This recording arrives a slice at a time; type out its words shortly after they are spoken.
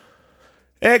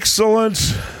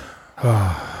Excellent.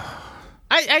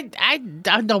 I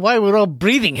don't know why we're all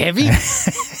breathing heavy.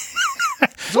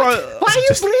 Why are you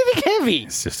breathing heavy?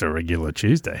 It's just a regular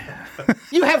Tuesday.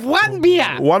 You have one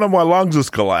beer. One of my lungs has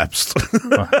collapsed.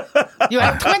 You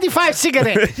have 25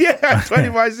 cigarettes. Yeah,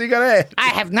 25 cigarettes. I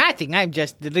have nothing. I'm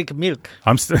just drinking milk.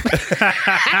 I'm still Hey,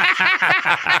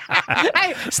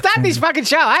 start this fucking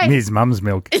show, eh? his mum's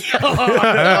milk.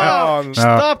 Oh, no.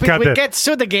 Stop it. cut We that. get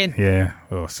sued again. Yeah.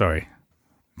 Oh, sorry.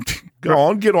 Go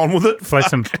on, get on with it. Play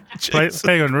some.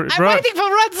 Hang on, I'm right. waiting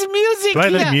for Rod's music Play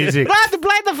the here. music. Rod,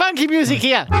 play the funky music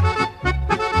here.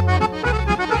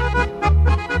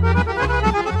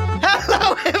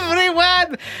 Hello,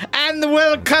 everyone, and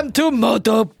welcome to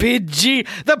MotoPG,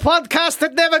 the podcast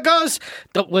that never goes.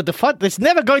 It's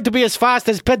never going to be as fast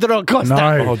as Pedro Costa.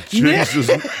 No. Oh, Jesus.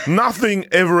 Nothing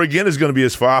ever again is going to be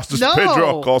as fast as No.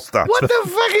 Pedro Acosta. What the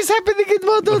fuck is happening in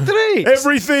Moto3?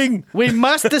 Everything. We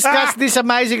must discuss this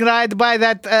amazing ride by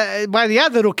the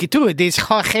other rookie too. It is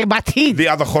Jorge Martin. The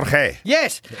other Jorge.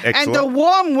 Yes, Excellent. and a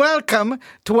warm welcome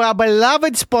to our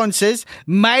beloved sponsors,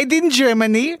 made in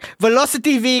Germany,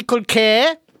 Velocity Vehicle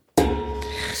Care,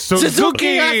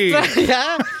 Suzuki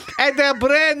Australia, and their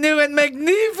brand new and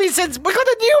magnificent. We got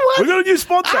a new We one. got a new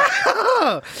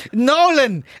sponsor.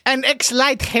 Nolan, an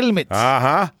X-Lite helmet.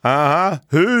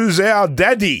 Who's our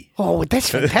daddy? Oh, that's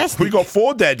fantastic. We got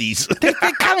 4 daddies. They're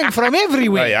coming from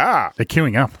everywhere. They are. They're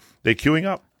queuing up. They're queuing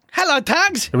up. Hello,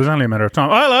 Tugs. It was only a matter of time.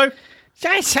 Oh, hello.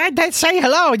 Say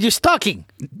hello. You're stalking.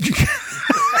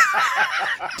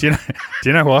 Do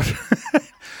you know what?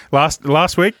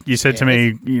 Last week you said to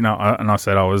me, and I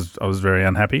said I was very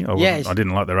unhappy. Yes. I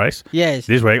didn't like the race. Yes.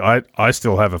 This week I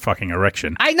still have a fucking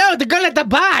erection. I know, the girl at the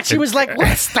bar, she was like,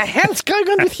 what the hell's going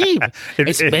on with him?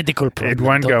 It's medical problem. It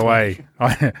won't don't go worry.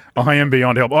 away. I am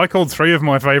beyond help. I called 3 of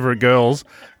my favourite girls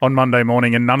on Monday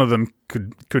morning and none of them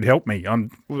could help me. I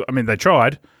mean, they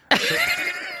tried.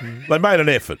 They made an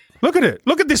effort. Look at it.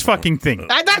 Look at this fucking thing.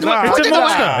 I don't No, want It's put a it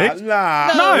away. monster.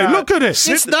 Nah. No, look at it.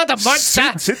 It's not a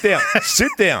monster. Sit down.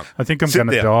 Sit down. I think I'm Sit going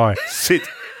to down. die. Sit.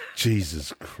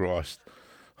 Jesus Christ.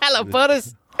 Hello,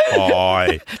 Boris.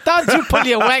 Hi. Don't you pull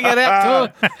your wanger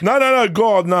out too. No.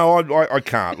 God, no. I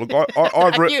can't. Look,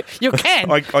 You can,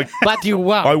 but you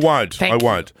won't. I won't. Thank you.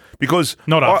 I won't. Because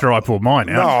Not after I pulled mine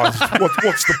out. No.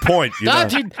 What's the point? You know?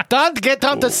 Don't get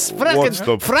on the What's the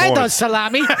frickin' Fredo point?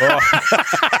 salami.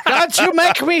 Don't you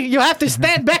make me. You have to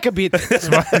stand back a bit.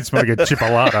 It's like a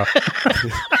chipolata.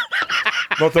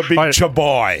 Not the big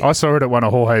chabai. I saw it at one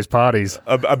of Jorge's parties.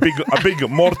 A big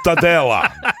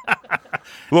mortadella.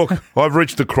 Look, I've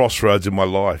reached a crossroads in my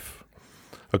life.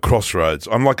 A crossroads.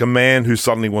 I'm like a man who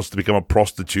suddenly wants to become a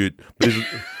prostitute,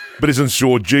 but isn't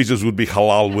sure Jesus would be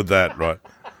halal with that, right?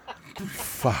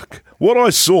 Fuck. What I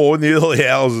saw in the early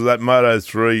hours of that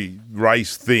Moto3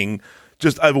 race thing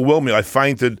just overwhelmed me. I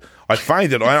fainted. I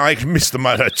missed the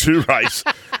Moto2 race.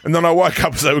 And then I woke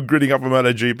up as they were gritting up a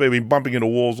MotoGP, been bumping into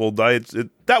walls all day.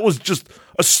 That was just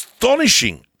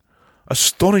astonishing.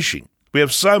 Astonishing. We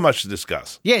have so much to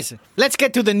discuss. Yes, let's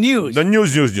get to the news. The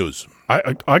news.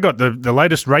 I got the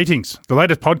latest ratings, the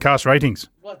latest podcast ratings.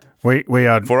 What? We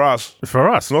are For us.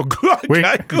 Not good.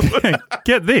 Okay, good.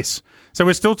 Get this. So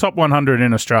we're still top 100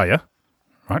 in Australia,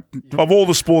 right? Of all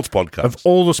the sports podcasts. Of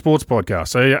all the sports podcasts,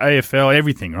 so AFL,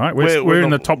 everything, right? We're in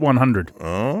the top 100.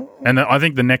 Oh. And I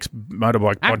think the next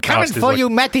motorbike I'm podcast coming is for like you,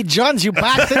 Matty Johns, you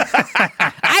bastard.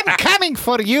 I'm coming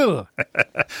for you.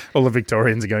 all the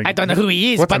Victorians are going. I don't know who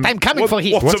he is, What's but a- I'm coming for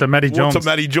him. What's a Matty Johns? What's a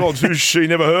Matty Johns? Who's she?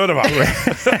 Never heard of her.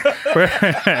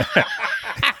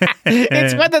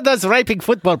 It's one of those raping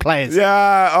football players.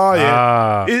 Yeah, oh yeah.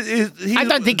 Ah. I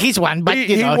don't think he's one, but He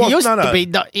he was- used no, no. to be.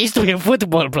 No, he used to be a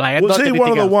football player. Was not he one of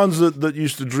anything the else. ones that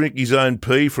used to drink his own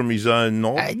pee from his own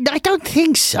knob? I don't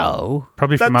think so.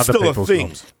 Probably from That's other still a people's thing.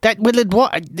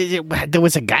 knobs. There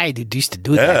was a guy that used to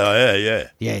do that. Yeah.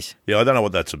 Yes. Yeah, I don't know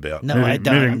what that's about. No, I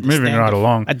don't. moving understand right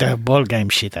along. The ball game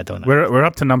shit. I don't know. We're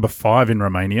up to number 5 in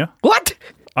Romania. What?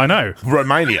 I know,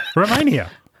 Romania. Romania,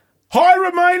 Hi,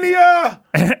 Romania!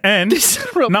 and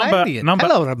Romanian. number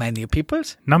Hello, Romania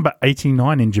peoples. number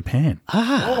 89 in Japan.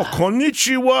 Oh,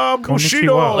 konnichiwa,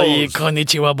 Bushido. Konnichiwa.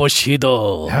 Konnichiwa,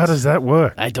 Bushido. How does that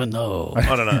work? I don't know.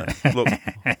 I don't know.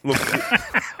 Look.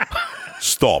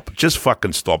 Stop. Just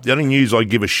fucking stop. The only news I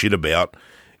give a shit about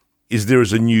is there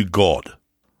is a new god.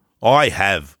 I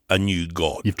have a new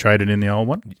god. You've traded in the old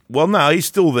one? Well, no, he's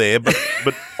still there, but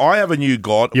I have a new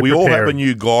god. You're We all have a preparing.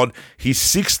 new god. He's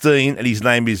 16 and his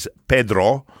name is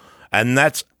Pedro, and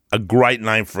that's a great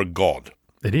name for a god.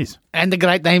 It is. And a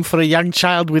great name for a young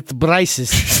child with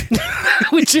braces,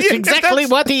 which is Yeah, exactly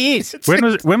that's- what he is.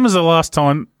 When was the last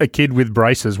time a kid with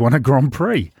braces won a Grand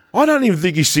Prix? I don't even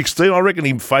think he's 16. I reckon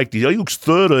he faked it. He looks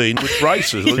 13 with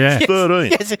braces. Yeah. He's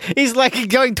 13. Yes, he's like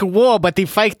going to war, but he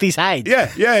faked his age.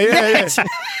 Yeah. Yes.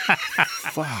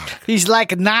 He's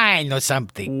like 9 or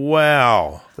something.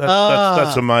 Wow.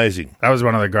 That's amazing. That was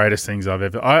one of the greatest things I've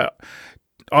ever.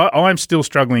 I'm still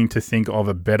struggling to think of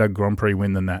a better Grand Prix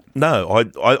win than that. No,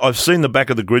 I've seen the back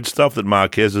of the grid stuff that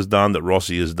Marquez has done, that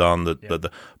Rossi has done,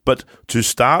 but to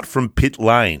start from pit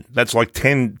lane, that's like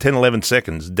 10, 11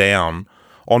 seconds down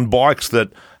on bikes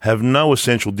that have no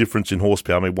essential difference in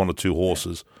horsepower, I mean 1 or 2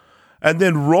 horses, and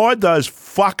then ride those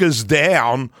fuckers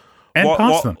down. And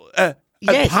past them.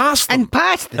 Yes, and past them. and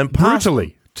past them. And past them.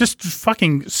 Brutally. Just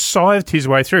fucking scythed his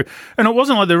way through. And it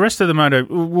wasn't like the rest of the Moto,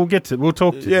 we'll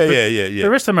talk to Yeah, but yeah. The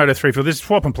rest of the Moto 3 field, they're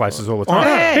swapping places all the time.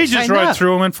 Yes, He just I know. rode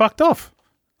through them and fucked off.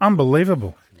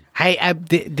 Unbelievable. Hey,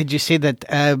 did you see that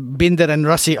Binder and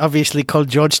Rossi obviously called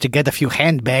George to get a few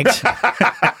handbags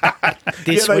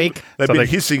this week? They've So been they-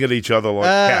 hissing at each other like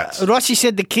cats. Rossi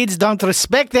said the kids don't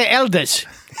respect their elders.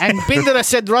 And Binder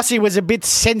said Rossi was a bit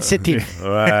sensitive.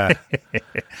 Right. Do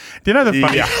you know the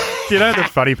funny? Yeah. Do you know the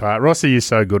funny part? Rossi is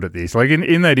so good at this. Like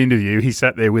in that interview, he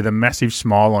sat there with a massive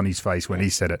smile on his face when he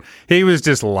said it. He was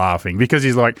just laughing because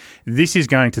he's like, "This is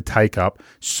going to take up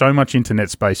so much internet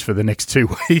space for the next 2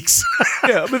 weeks."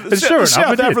 Yeah, I mean, And sure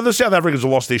enough, it did. the South Africans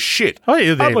have lost their shit. Oh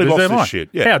yeah, Utterly they lost their might. shit.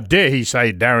 Yeah. How dare he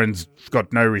say Darren's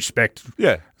got no respect?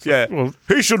 Yeah, yeah. Well-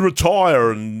 he should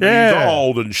retire and Yeah. he's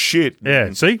old and shit.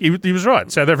 Yeah, see, he was right.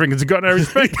 South Africans have got no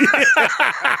respect.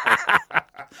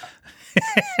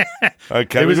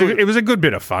 Okay. It was a good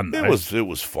bit of fun. Though. It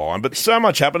was fine, but so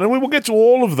much happened, and we will get to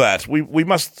all of that. We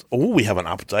must. Oh, we have an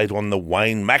update on the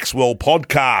Wayne Maxwell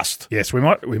podcast. Yes, we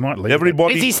might leave.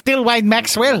 Everybody, Is he still Wayne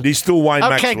Maxwell? he's still Wayne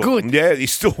Okay, Maxwell. good. Yeah,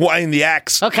 he's still Wayne the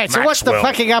Axe. Okay, so what's the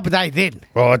Maxwell. fucking update then?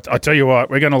 Well, I tell you what,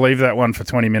 we're going to leave that one for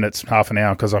 20 minutes, half an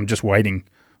hour, because I'm just waiting.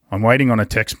 I'm waiting on a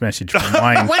text message from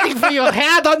Wayne. Waiting for your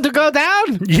hair on to go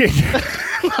down? Yeah.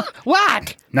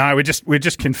 What? No, we're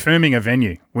just confirming a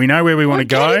venue. We know where we want to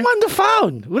Get go. him on the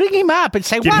phone. Ring him up and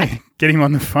say, what? Get him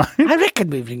on the phone. I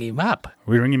reckon we ring him up.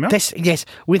 We ring him up. Yes,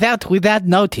 without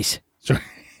notice.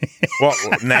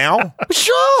 What now?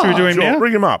 Sure. Should we do him Sure, now?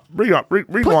 ring him up. Ring Put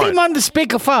Wayne. him on the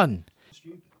speakerphone.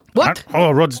 What? Oh,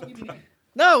 Rod's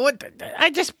No, what?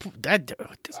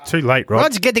 too late, Rod.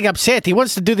 Rod's getting upset. He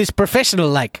wants to do this professional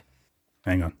like.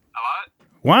 Hang on. Hello?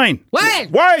 Wayne,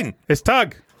 Wayne Wayne it's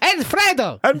Tug. and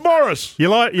Fredo. and Boris. You're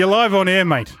live on air,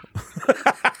 mate.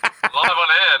 Live on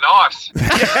air, nice.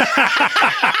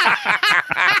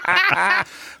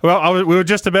 Well, we were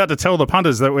just about to tell the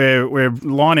punters that we're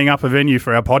lining up a venue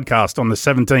for our podcast on the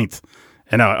 17th,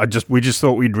 and we just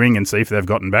thought we'd ring and see if they've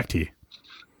gotten back to you.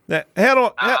 Now,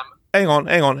 hang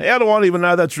on. How do I even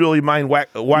know that's really Wayne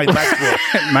Maxwell?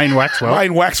 Main Waxwell.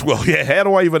 Wayne Waxwell. Yeah. How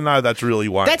do I even know that's really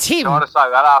Wayne? That's him. Trying to say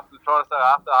that after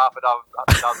half a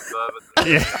dozen service.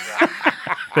 Yeah.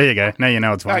 There you go. Now you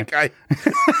know it's Wayne. okay.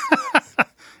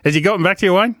 Has he gotten back to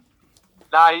you, Wayne?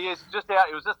 No, he was just out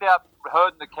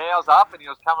herding the cows up, and he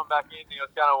was coming back in. And he was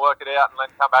going to work it out and then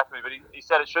come back to me. But he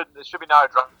said there should be no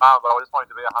drama, but I just wanted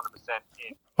to be 100%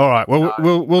 in. All right. Well,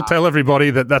 we'll tell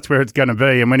everybody that that's where it's going to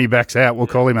be, and when he backs out, we'll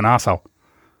call him an arsehole.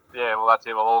 Yeah, well, that's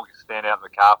it. We'll all stand out in the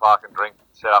car park and drink,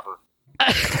 set up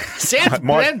a Sounds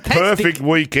My fantastic. perfect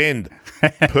weekend.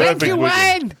 Perfect Thank you,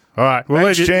 weekend. Wayne. All right.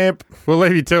 Thanks, champ. We'll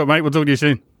leave you to it, mate. We'll talk to you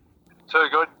soon. too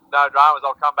good. No dramas.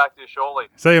 I'll come back to you shortly.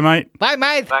 See you, mate. Bye,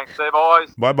 mate. Thanks, see you, boys.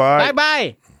 Bye-bye.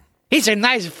 Bye. He's a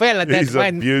nice fella, that He's a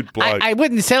Wayne. beaut bloke. I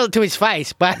wouldn't sell it to his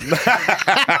face, but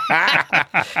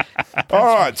All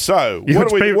right, so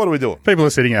what are we doing? People are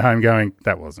sitting at home going,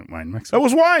 that wasn't Wayne Maxwell. That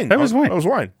was Wayne. That was Wayne. That was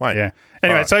Wayne. Wayne. Yeah.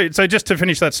 Anyway, All right. so just to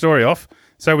finish that story off,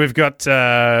 so we've got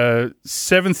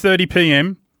 7:30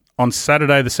 p.m. on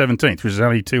Saturday the 17th, which is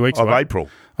only 2 weeks Of away. April.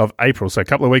 So a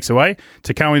couple of weeks away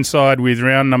to coincide with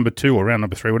round number 2 or round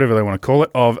number 3, whatever they want to call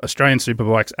it, of Australian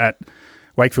Superbikes at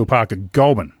Wakefield Park at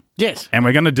Goulburn. yes. And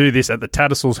we're going to do this at the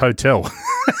Tattersalls Hotel.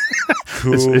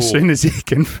 Cool. As soon as he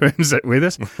confirms it with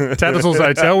us. Tattersalls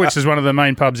Hotel, which is one of the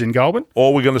main pubs in Goulburn.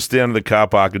 Or we're going to stand in the car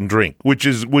park and drink, which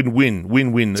is win-win.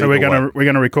 So we're going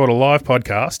to record a live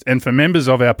podcast, and for members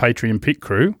of our Patreon pit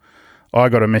crew, I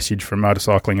got a message from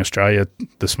Motorcycling Australia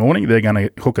this morning. They're going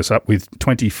to hook us up with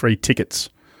 20 free tickets.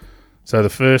 So the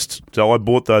first So I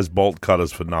bought those bolt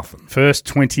cutters for nothing.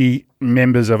 20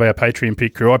 members of our Patreon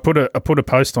pit crew. I put a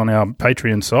post on our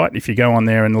Patreon site. If you go on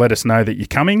there and let us know that you're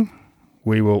coming,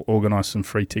 we will organise some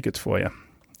free tickets for you.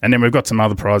 And then we've got some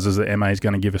other prizes that Emma is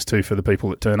going to give us too for the people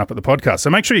that turn up at the podcast. So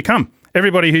make sure you come.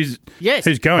 Everybody who's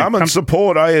going. Come and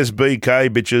support ASBK,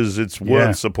 bitches. It's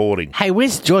worth supporting. Hey,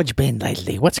 where's George been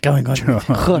lately? What's going on?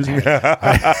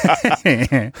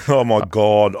 Oh my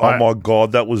god! Oh my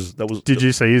god! That was. Did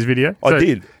you see his video? I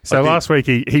did. So last week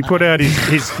he put out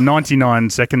his 99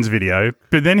 seconds video,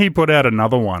 but then he put out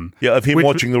another one. Yeah, of him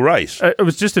watching the race. It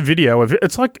was just a video of it.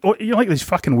 It's like these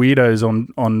fucking weirdos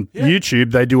on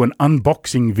YouTube. They do an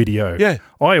unboxing video. Yeah.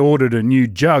 I ordered a new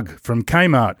jug from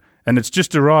Kmart. And it's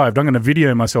just arrived. I'm going to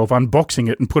video myself unboxing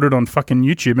it and put it on fucking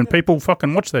YouTube, and people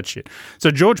fucking watch that shit.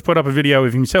 So George put up a video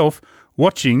of himself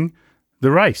watching the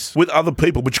race with other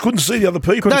people, but you couldn't see the other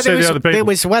people. There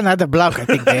was one other bloke, I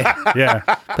think, there. Yeah.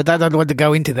 But I don't want to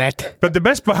go into that. But the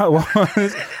best part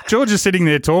was George is sitting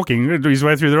there talking his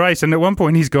way through the race, and at one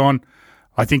point he's gone,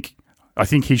 I think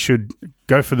he should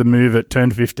go for the move at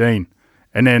turn 15.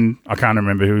 And then I can't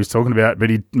remember who he was talking about, but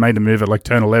he made the move at like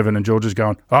turn 11, and George is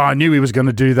going, I knew he was going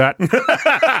to do that.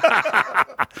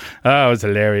 Oh, it was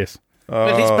hilarious.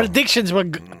 But his predictions were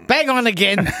bang on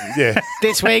again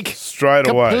this week. Straight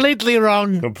away. Completely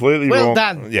wrong. Well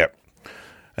done. Yeah.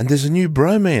 And there's a new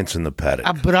bromance in the paddock.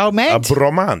 A bromance? A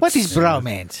bromance. What is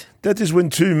bromance? That is when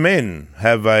two men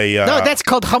have a... no, that's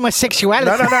called homosexuality.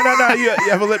 No. You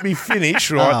haven't let me finish,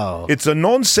 right? Oh. It's a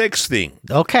non-sex thing.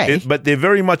 Okay. But they're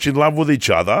very much in love with each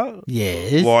other.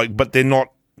 Yes. But they're not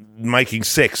making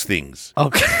sex things.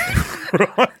 Okay.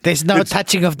 Right? There's no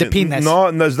touching of the penis.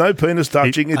 No, there's no penis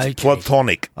touching. It's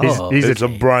platonic. It's a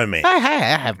bromance. I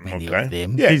have many of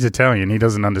them. Yeah. He's Italian. He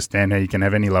doesn't understand how you can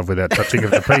have any love without touching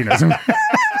of the penis.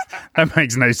 That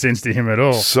makes no sense to him at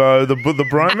all. So the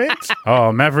bromance?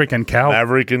 Oh, Maverick and Cal.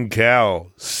 Maverick and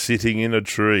Cal sitting in a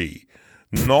tree.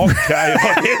 Not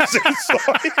K-I-S.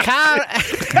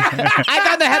 I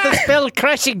don't know how to spell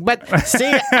crushing, but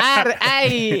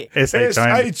C-R-A-S-H-I-N-G.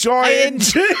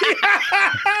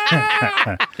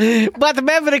 But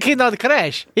Maverick did not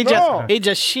crash. He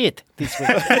just shit this week.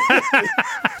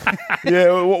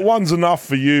 Yeah, one's enough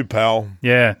for you, pal.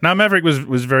 Yeah. No, Maverick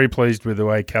was very pleased with the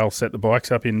way Cal set the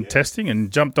bikes up in testing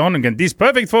and jumped on and going, this is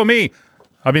perfect for me.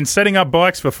 I've been setting up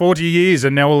bikes for 40 years,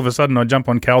 and now all of a sudden I jump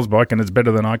on Cal's bike and it's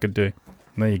better than I could do.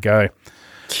 There you go.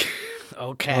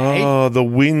 Okay. Oh, the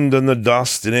wind and the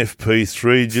dust in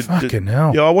FP3. Fucking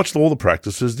hell. Yeah, I watched all the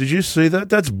practices. Did you see that?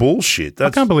 That's bullshit. I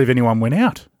can't believe anyone went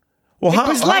out. Well, it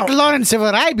was like Lawrence of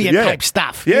Arabia type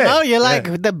stuff. Yeah. You know, you're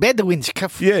like the Bedouins.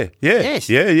 Yeah.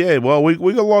 Well,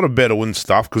 we got a lot of Bedouin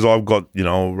stuff because I've got,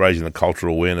 raising the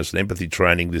cultural awareness and empathy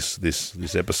training this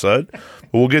episode.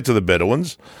 But we'll get to the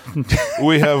Bedouins.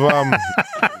 We have,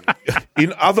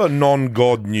 in other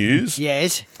non-God news.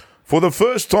 Yes. For the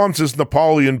first time since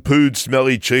Napoleon pooed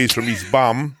smelly cheese from his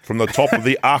bum from the top of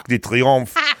the Arc de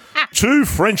Triomphe, two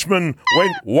Frenchmen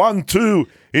went 1-2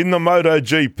 in the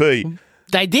MotoGP.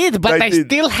 They did, but they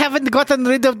still haven't gotten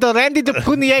rid of the Randy de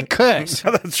Punier curse.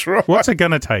 That's right. What's it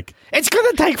going to take? It's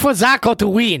going to take for Zarco to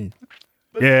win.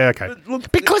 Yeah, okay.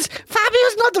 Because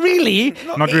Fabio's not really...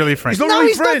 Not really French. He's not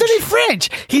really French.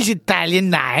 His Italian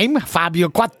name, Fabio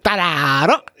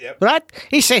Quartararo, right?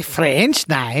 He's a French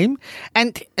name,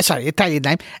 Italian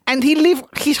name, and he lived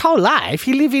his whole life,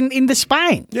 in the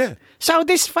Spain. Yeah. So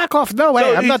this fuck off, no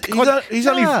way.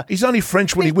 He's only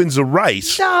French when he wins a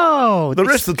race. No. The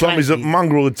rest of the time he's a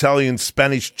mongrel Italian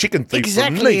Spanish chicken thief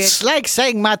from Nice. It's like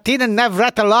saying Martina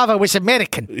Navratilova was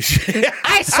American.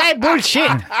 I say bullshit.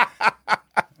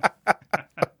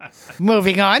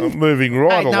 Moving on. Moving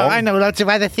right along. I know lots of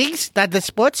other things, not the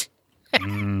sports.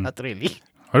 Not really.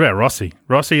 What about Rossi?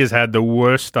 Rossi has had the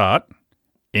worst start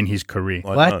in his career.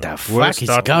 What the fuck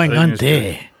is going on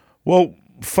there? Well,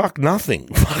 fuck nothing.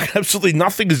 Absolutely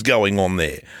nothing is going on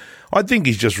there. I think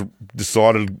he's just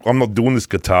decided, I'm not doing this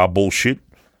guitar bullshit,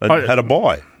 and had a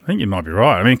buy. I think you might be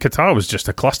right. I mean, Qatar was just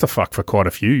a clusterfuck for quite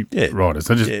a few riders.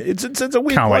 It's a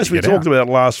weird place. We talked about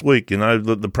it last week.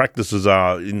 The practices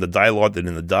are in the daylight, then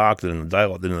in the dark, then in the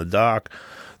daylight, then in the dark.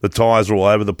 The tyres are all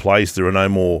over the place. There are no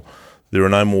more.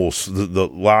 The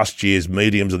last year's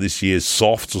mediums or this year's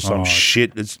softs or some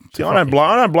shit. I don't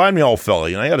blame the old fella.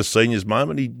 He had a seniors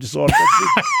moment. He decided,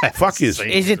 fuck yous.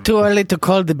 Is it too early to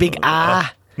call the big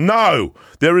R? No,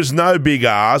 there is no big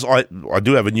R's. I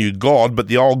do have a new god, but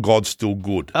the old god's still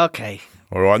good. Okay.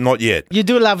 All right, not yet. You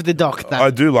do love the doctor.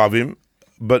 I do love him,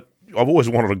 but I've always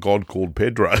wanted a god called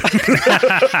Pedro.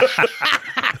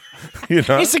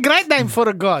 It's a great name for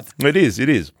a god. It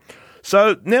is.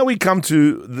 So now we come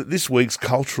to this week's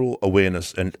cultural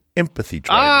awareness and empathy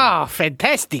training. Oh,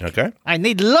 fantastic. Okay. I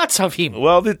need lots of him.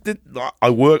 Well, I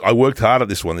worked hard at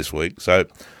this one this week. So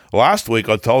Last week,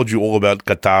 I told you all about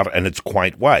Qatar and its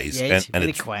quaint ways. Yes, and very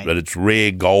it's, quaint. That it's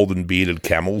rare golden bearded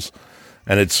camels,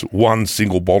 and it's one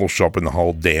single bottle shop in the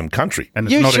whole damn country.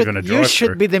 And it's not even a drive-through. You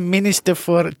should be the minister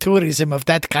for tourism of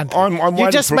that country. I'm you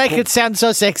waiting just for a make call. it sound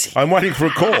so sexy. I'm waiting for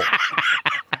a call.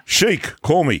 Sheikh,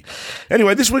 call me.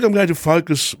 Anyway, this week I'm going to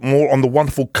focus more on the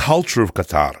wonderful culture of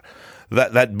Qatar.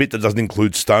 That bit that doesn't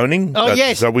include stoning. Oh,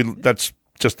 yes. So that's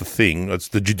just the thing. It's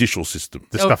the judicial system.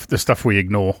 The stuff we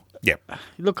ignore. Yeah.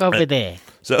 Look over there.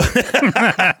 So,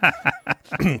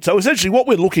 so essentially what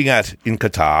we're looking at in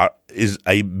Qatar is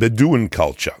a Bedouin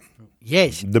culture.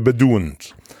 Yes. The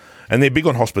Bedouins. And they're big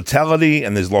on hospitality,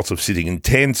 and there's lots of sitting in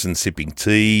tents and sipping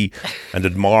tea and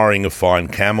admiring of fine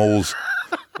camels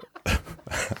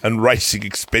and racing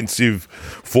expensive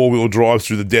four-wheel drives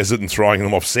through the desert and throwing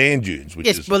them off sand dunes. Which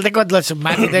Yes, is, well, they got lots of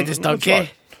money. They just don't That's care.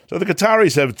 right. So the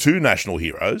Qataris have two national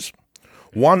heroes.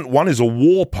 One is a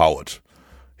war poet.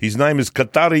 His name is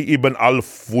Qatari Ibn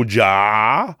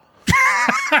al-Fujjar.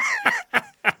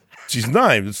 It's his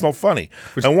name. It's not funny.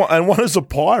 And one is a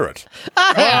pirate.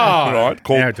 Right,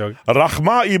 called Now, Doug.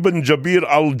 Rahma Ibn Jabir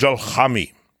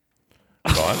al-Jalhami.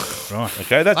 Right. Right.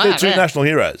 Okay, that's their Wow, two yeah. national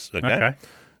heroes. Okay.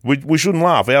 We shouldn't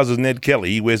laugh. Ours is Ned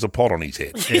Kelly. He wears a pot on his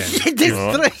head. He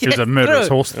was a murderous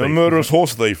horse thief. A murderous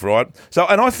horse thief, right? So,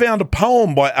 and I found a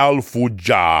poem by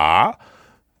Al-Fujjar,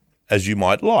 as you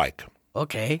might like.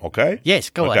 Okay. Okay? Yes,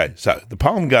 go on. Okay, so the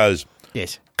poem goes,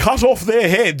 Yes. cut off their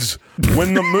heads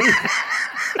when the moon...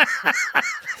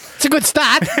 It's a good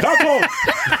start.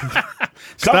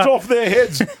 Cut off their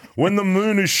heads when the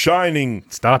moon is shining.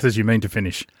 Start as you mean to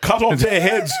finish. Cut off their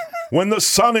heads when the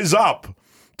sun is up.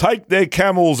 Take their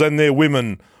camels and their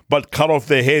women, but cut off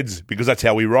their heads because that's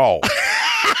how we roll.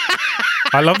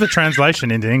 I love the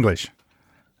translation into English.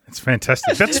 It's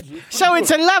fantastic. So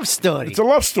it's a love story. It's a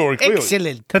love story, clearly.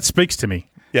 Excellent. That speaks to me.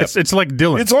 Yeah. It's like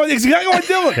Dylan. It's exactly like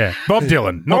Dylan. Yeah, Bob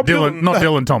Dylan, not Bob Dylan, not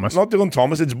no, Dylan Thomas. Not Dylan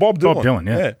Thomas, it's Bob Dylan. Bob Dylan,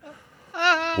 yeah.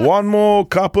 One more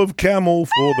cup of camel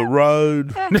for the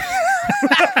road.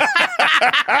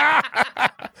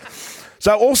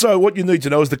 So also what you need to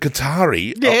know is the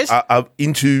Qatari Yes. are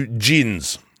into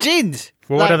gins. Gins.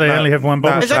 Well, why do they only have one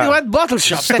bottle? There's only one bottle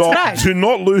shop. Stop. That's right. Do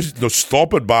not lose. No,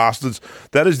 stop it, bastards.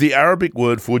 That is the Arabic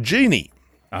word for genie.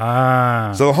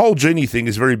 Ah, So the whole genie thing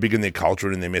is very big in their culture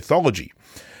and in their mythology.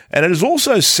 And it is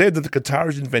also said that the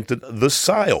Qataris invented the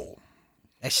sail.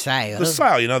 A sail. The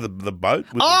sail, you know, the boat.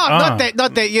 With Oh,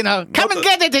 not the, you know, come and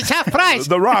get it, it's half price.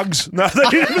 the rugs. No, they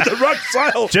didn't invent the rug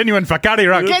sail. genuine Fakari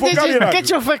rug. Get Fukari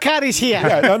your Fakaris here.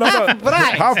 Yeah, no.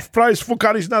 Right. Half price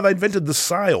Fukaris. No, they invented the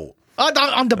sail Oh,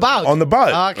 on the boat. on the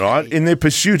boat, Okay. right, in their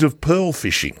pursuit of pearl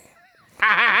fishing. All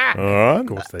right. Of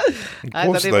course they did. I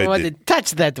course don't even they want did. to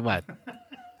touch that one.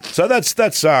 So that's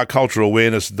cultural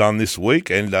awareness done this week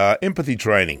and empathy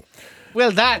training.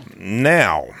 Well done.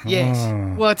 Now, Yes.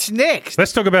 What's next?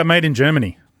 Let's talk about Made in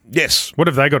Germany. yes, What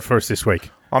have they got for us this week?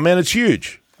 I mean, it's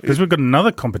huge. Because we've got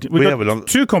another competition. We We've have got another-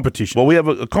 two competitions. Well, we have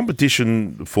a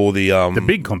competition for the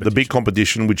big competition. The big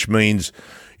competition, which means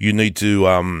you need to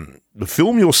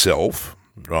film yourself.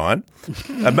 Right.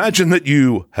 Imagine that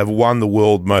you have won the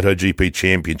World MotoGP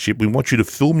Championship. We want you to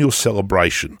film your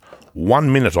celebration.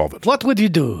 1 minute of it. What would you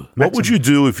do? What would you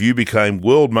do if you became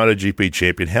World MotoGP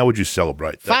Champion? How would you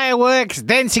celebrate that? Fireworks,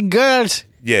 dancing girls.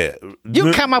 Yeah.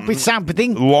 You come up with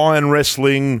something. Lion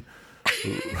wrestling.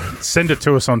 Send it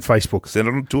to us on Facebook. Send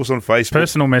it to us on Facebook.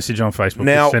 Personal message on Facebook.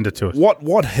 Now, Just send it to us.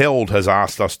 what Held has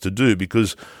asked us to do,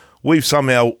 because we've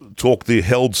somehow talked the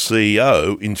Held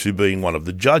CEO into being one of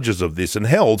the judges of this, and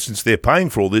Held, since they're paying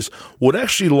for all this, would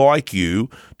actually like you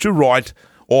to write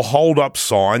or hold up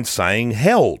signs saying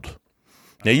Held.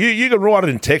 Now, you can write it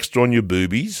in text on your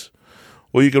boobies,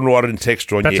 or you can write it in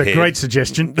text on That's your a head. great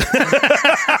suggestion.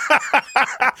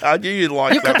 I knew you'd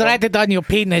like You that could one. write it on your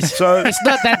penis. So- It's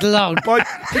not that long. Like,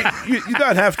 you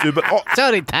don't have to, but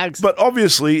Sorry, Tags. But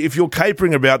obviously, if you're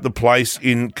capering about the place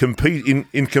in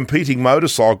competing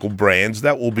motorcycle brands,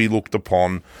 that will be looked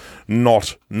upon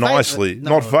not nicely,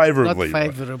 no, not favourably. not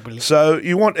favourably. So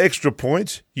you want extra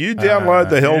points? You download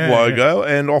the Held yeah, logo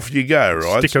and off you go,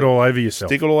 right? Stick it all over yourself.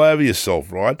 Stick it all over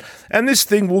yourself, right? And this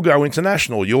thing will go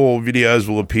international. Your videos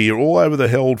will appear all over the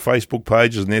Held Facebook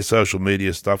pages and their social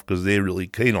media stuff because they're really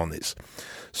keen on this.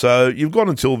 So you've got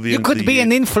until the You end could of the be year.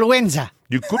 an influencer.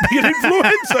 You could be an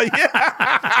influencer,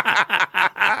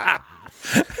 yeah.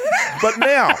 But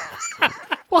now,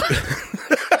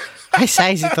 I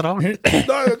says it wrong. no,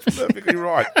 that's perfectly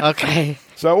right. Okay.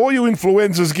 So all you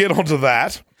influencers get onto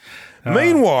that.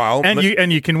 Meanwhile,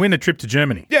 And you can win a trip to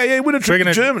Germany. yeah, win a We're trip to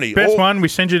gonna- Germany. Best Or- one, we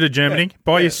send you to Germany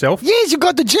by yourself. Yes, you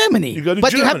go to Germany. You go to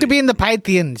but you have to Germany. be in the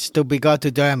Pythians to go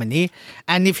to Germany.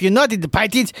 And if you're not in the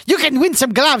Pythians, you can win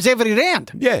some gloves every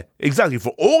round. Yeah, exactly.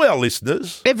 For all our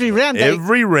listeners, Every round.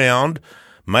 every round,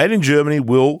 Made in Germany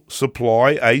will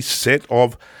supply a set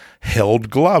of held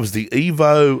gloves, the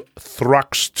Evo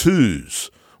Thrux 2s,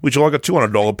 which are like a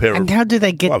 $200 pair and of how do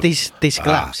they get gloves. these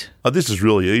gloves? This is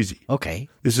really easy. Okay.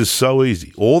 This is so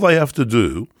easy. All they have to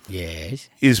do Yes.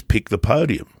 is pick the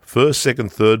podium. First,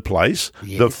 second, third place.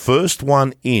 Yes. The first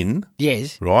one in,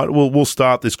 Yes. right? We'll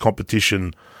start this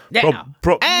competition Now.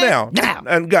 now Now.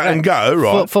 and go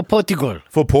right For Portugal.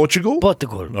 for Portugal.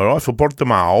 Portugal. All right, for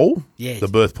Portimao, Yes. the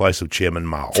birthplace of Chairman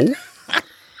Mao.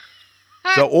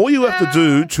 So all you have to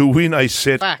do to win a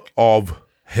set Fuck. of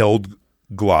held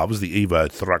gloves, the Evo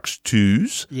Thrux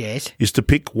 2s, Yes. is to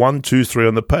pick 1, 2, 3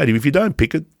 on the podium. If you don't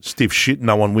pick it, stiff shit,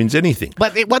 no one wins anything.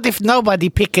 But what if nobody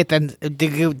pick it and do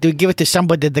you give it to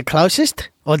somebody the closest?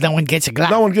 Or no one gets a glove?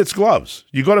 No one gets gloves.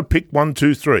 You got to pick 1,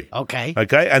 2, 3. Okay.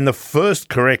 Okay, and the first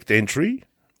correct entry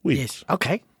wins. Yes.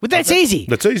 Okay. But that's easy.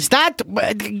 That's easy. Start,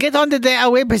 get onto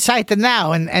our website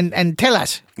now and tell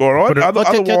us. All right. Put it-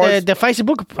 Otherwise, The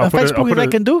Facebook, I'll put a- Facebook I'll if put I a-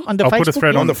 can do on the I'll Facebook. put a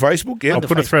thread on the Facebook, yeah. I'll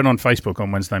put a thread on Facebook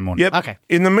on Wednesday morning. Yep. Okay.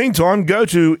 In the meantime, go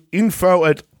to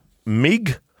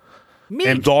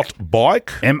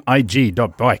info@mig.bike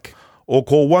MIG.bike. or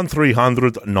call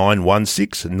 1300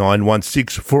 916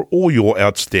 916 for all your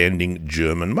outstanding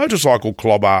German motorcycle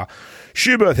clobber,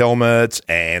 Schubert helmets,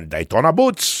 and Daytona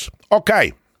boots.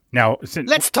 Okay. Now,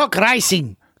 Let's talk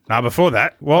racing. now before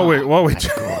that, while we're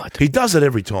God. He does it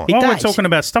every time. while we're does. talking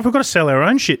about stuff, we've got to sell our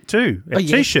own shit too. Our Oh,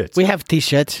 yeah. T-shirts. We have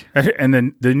T-shirts. And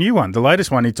then the new one, the latest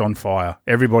one, it's on fire.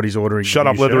 Everybody's ordering. Shut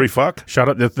the up, new leathery shirt. fuck. Shut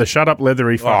up. The shut up,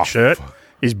 leathery fuck Oh, shirt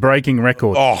is breaking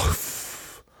records. Oh,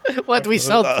 What we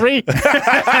sold free.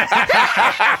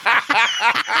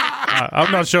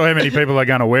 I'm not sure how many people are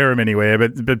going to wear them anywhere,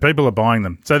 but people are buying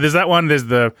them. So there's that one. There's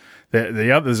the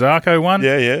other Zarko one.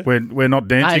 Yeah, yeah. We're not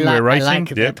dancing. I we're racing. like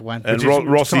yeah. that one. And Which is-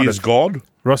 Rossi kind is of- God.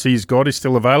 Rossi's God is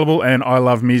still available, and I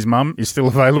Love Me's Mum is still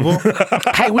available.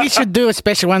 Hey, we should do a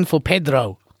special one for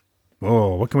Pedro.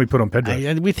 Oh, what can we put on Pedro?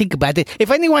 We think about it. If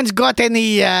anyone's got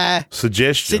any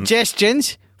Suggestion.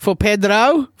 suggestions for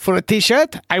Pedro for a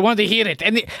T-shirt, I want to hear it.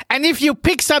 And if you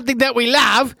pick something that we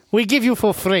love, we give you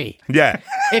for free Yeah.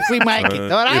 if we make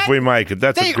it. All right? If we make it.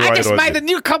 That's There a you- great I just idea. made a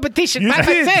new competition You by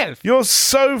did. myself. You're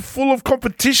so full of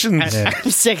competitions. I'm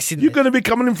sexy. You're going to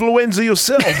become an influencer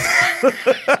yourself.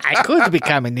 I could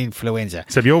become an influencer.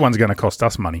 So your one's going to cost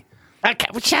us money. Okay,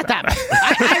 well, shut up.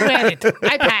 I read it.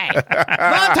 I pay.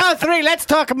 Moto 3. Let's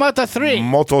talk Moto 3.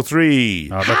 Moto 3.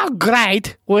 How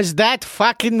great was that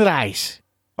fucking race?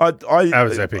 That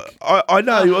was epic. I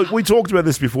know. We talked about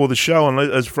this before the show, and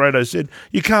as Fredo said,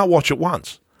 you can't watch it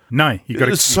once. No, you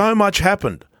got So much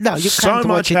happened. No, you so can't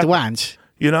watch it happened. once.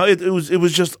 You know, it was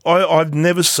just I've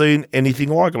never seen anything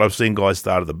like it. I've seen guys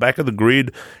start at the back of the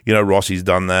grid. You know, Rossi's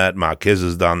done that. Marquez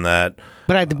has done that.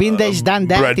 Brad Binder's done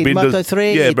that in Moto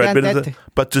 3. Yeah, He Brad done Binder's. that.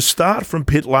 But to start from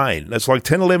pit lane, that's like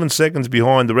 10, 11 seconds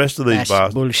behind the rest of these That's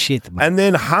bars. bullshit, man. And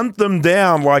then hunt them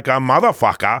down like a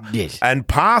motherfucker. Yes. And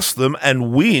pass them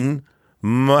and win.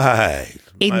 Mate.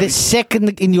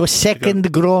 In your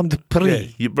second Grand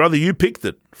Prix. Yeah, brother, you picked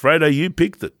it. Fredo, you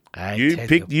picked it. I You tell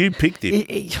picked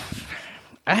it.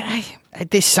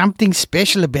 There's something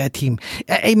special about him.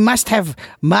 He must have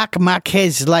Marc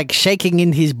Marquez like shaking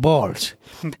in his balls.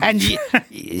 And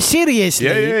seriously.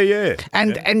 Yeah.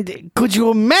 And could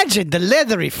you imagine the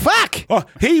leathery fuck? Oh,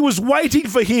 he was waiting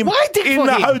for him Waiting in for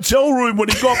the him. hotel room when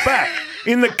he got back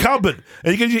in the cupboard.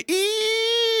 And he goes,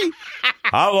 "Ee,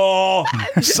 hello,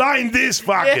 sign this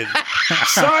fucking,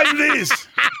 sign this."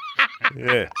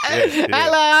 Yeah.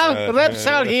 Hello,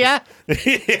 Repsol here.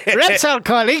 Repsol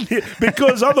calling.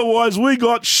 Because otherwise we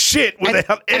got shit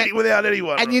without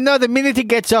anyone. And you know, the minute he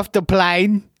gets off the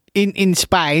plane in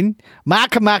Spain,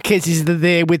 Marc Marquez is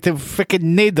there with the freaking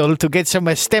needle to get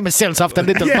some stem cells off the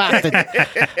little bastard.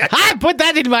 I put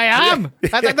that in my arm.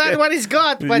 I don't know what he's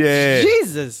got, but Yeah.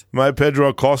 Jesus. Mate,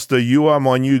 Pedro Costa, you are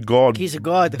my new god. He's a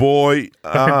god. Boy,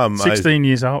 16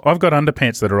 years old. I've got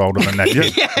underpants that are older than that.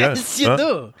 Yes, you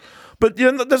do. But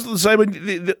you know, that's the same.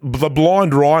 The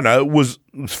Blind Rhino was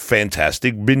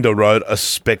fantastic. Binder rode a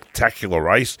spectacular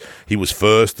race. He was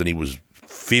first, and he was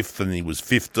fifth, and he was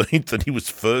 15th, and he was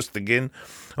first again.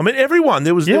 I mean, everyone.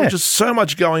 There was just so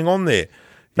much going on there.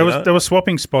 They were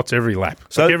swapping spots every lap.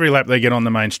 So- Like every lap they get on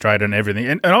the main straight and everything.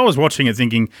 And I was watching it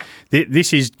thinking,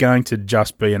 this is going to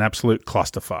just be an absolute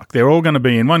clusterfuck. They're all going to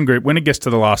be in one group. When it gets to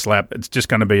the last lap, it's just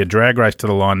going to be a drag race to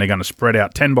the line. They're going to spread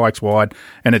out 10 bikes wide,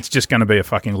 and it's just going to be a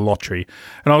fucking lottery.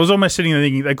 And I was almost sitting there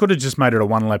thinking they could have just made it a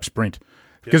one-lap sprint.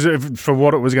 Because for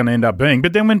what it was going to end up being.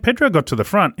 But then when Pedro got to the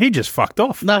front, he just fucked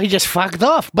off. No, he just fucked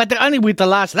off. But only with the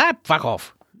last lap, fuck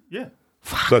off. Yeah.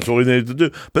 That's all he needed to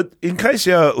do. But in case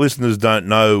our listeners don't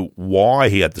know why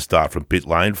he had to start from pit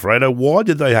lane, Fredo, why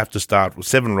did they have to start?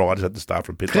 7 riders had to start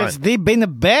from pit lane. Because they've been a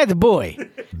bad boy.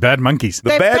 Bad monkeys. The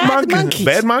They're bad bad monkeys. monkeys.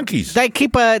 Bad monkeys. They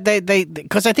keep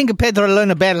because I think Pedro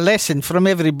learned a bad lesson from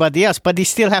everybody else, but they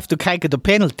still have to take the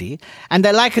penalty, and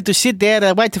they like to sit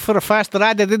there waiting for a fast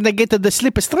rider, then they get to the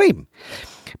slipper stream.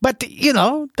 But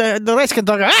the rest can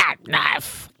talk.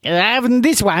 Having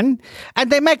this one, and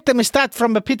they make them start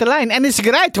from a pit lane, and it's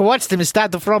great to watch them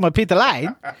start from a pit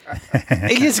lane.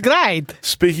 It's great.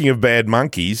 Speaking of bad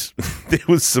monkeys, there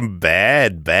was some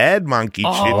bad monkey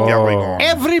shit going on.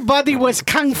 Everybody was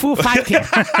kung fu fighting.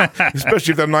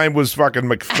 Especially if the name was fucking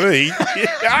McPhee.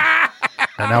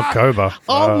 And Alcoba.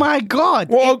 Oh my God!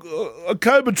 Well,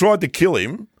 Cobra tried to kill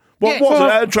him. What Yeah.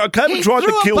 was it? Cobra He tried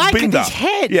threw to a kill bike at Binder. his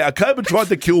head. Yeah, Cobra tried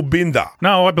to kill Binder.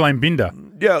 No, I blame Binder.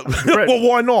 Yeah, well,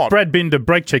 why not? Brad Binder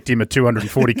brake checked him at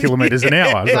 240 kilometres an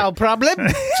hour. No problem.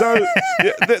 So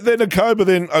then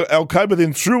Alcoba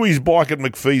then threw his bike at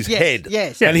McPhee's Yes, head.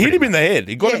 yes. And hit him in the head.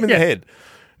 He got Yeah. him in the head.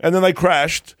 And then they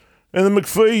crashed. And then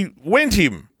McPhee went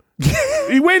him.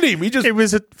 He went him. He just It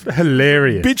was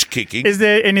hilarious. bitch kicking. Is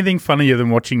there anything funnier than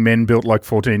watching men built like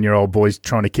 14-year-old boys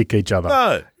trying to kick each other?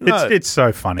 No. It's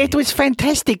so funny. It was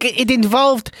fantastic. It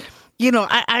involved,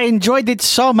 I enjoyed it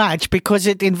so much because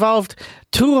it involved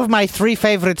 2 of my 3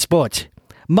 favorite sports: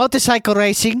 motorcycle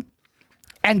racing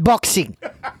and boxing.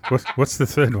 What's the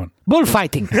third one?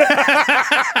 Bullfighting.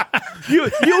 You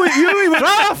even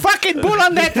Throw a fucking bull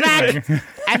on that track,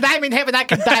 and I'm in heaven. I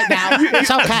can die now. It's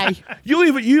okay.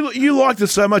 you liked it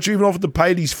so much you even offered to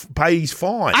pay his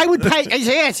fine. I would pay.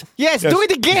 Yes. Do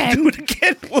it again. Do it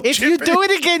again. If you do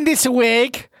it again this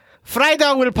week,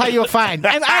 Friday will pay your fine.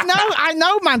 And I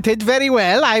know Munted very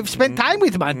well. I've spent time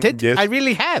with Munted. Yes. I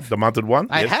really have. The munted one?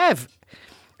 I Yes. have.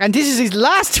 And this is his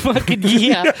last fucking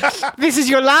year. This is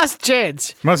your last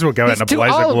chance. Might as well go out in a He's too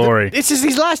blaze of old. glory. This is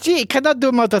his last year. He cannot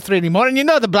do Moto 3 anymore. And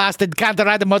the blasted can't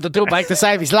ride a Moto 2 bike to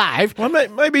save his life. Well,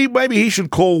 maybe he should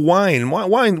call Wayne.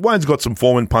 Wayne's got some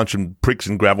form in punching pricks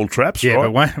and gravel traps, Yeah,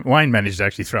 right? but Wayne managed to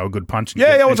actually throw a good punch. And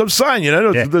Yeah, get- what I'm saying. Yeah.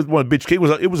 The one bitch kick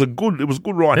it was a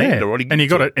good right yeah. hander, right? And he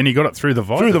got it through the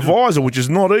visor. through the visor, which is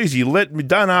not easy.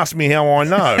 Don't ask me how I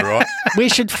know, right? We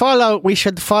should follow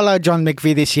John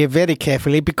McVie this year very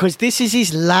carefully because this is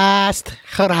his last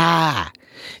hurrah.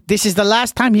 This is the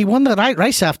last time he won the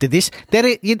race after this.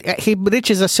 He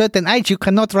reaches a certain age, you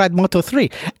cannot ride Moto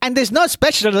 3. And there's no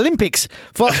Special Olympics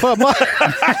for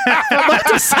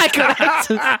motorcycle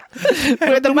races.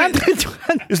 Where the mounted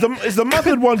one... Is the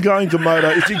muthered one going to Moto?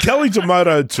 Is he going to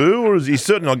Moto 2 or is he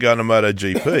certainly not going to Moto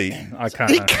GP? I can't.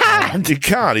 He can't. He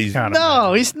can't. He's Can't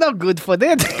No, it's not good for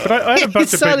that. But I had a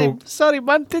bunch of people- Sorry,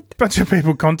 Mounted. A bunch of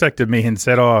people contacted me and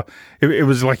said, it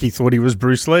was like he thought he was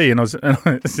Bruce Lee. And I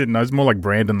said, no, it's more like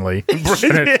Brandon Lee.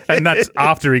 and that's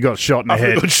after he got shot in the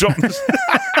head. got shot in the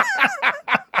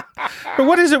But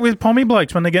what is it with Pommy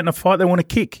blokes when they get in a fight, they want to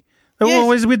kick? They're Yes.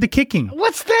 always with the kicking.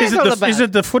 What's that Is it all the, about? is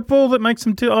it the football that makes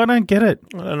them do? I don't get it.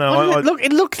 I don't know. Well, look,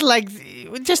 it looks like...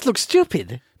 It just looks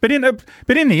stupid. But in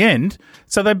the end,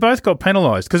 so they both got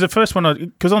penalised because the first one,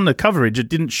 because on the coverage it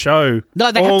didn't show.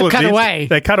 No, they had all to of cut the- away.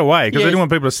 They cut away because Yes. they didn't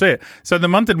want people to see it. So the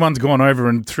munted one's gone over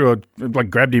and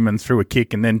grabbed him and threw a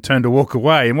kick and then turned to walk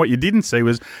away. And what you didn't see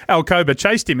was Alcoba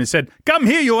chased him and said, "Come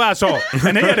here, you asshole!"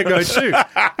 And he had to go too.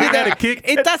 He had a kick.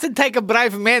 It doesn't take a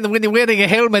brave man when you're wearing a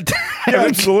helmet. Yeah,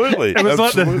 absolutely. It was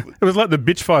Absolutely. like the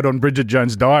bitch fight on Bridget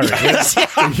Jones' Diary.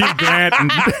 Hugh Grant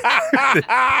and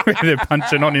they're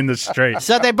punching on in the street.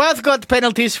 So they both got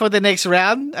penalties for the next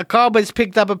round. Alcoba's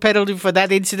picked up a penalty for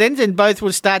that incident, and both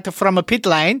will start from a pit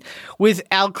lane, with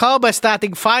Alcoba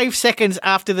starting 5 seconds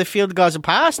after the field goes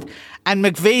past, and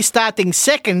McVie starting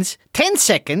 10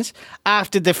 seconds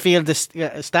after the field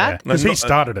start. Because he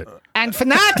started it. And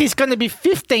Fanati's going to be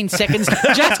 15 seconds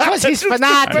just because he's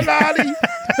Fanati.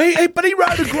 But he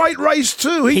rode a great race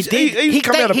too. He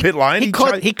come out of pit lane.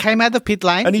 He came out of pit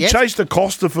lane. and he yes. chased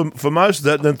Acosta for most of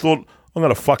that and then thought, I'm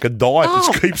going to fucking die if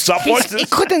this keeps up like He this.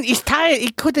 couldn't. His tire. He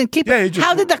couldn't keep. Yeah, he just-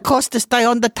 How did that Costa stay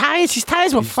on the tires? His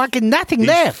tires were fucking nothing He's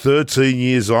left. 13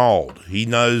 years old. He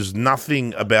knows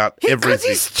nothing about Because everything.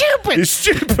 he's stupid. He's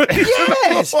stupid.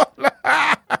 Yes.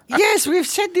 Yes, we've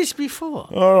said this before.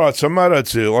 All right, so Moto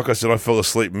 2, like I said, I fell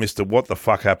asleep and missed it. What the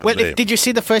fuck happened Well, there? did you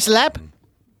see the first lap?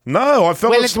 No, I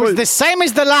fell Well, it asleep. was the same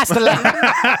as the last lap.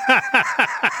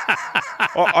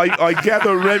 I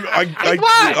gather Remy.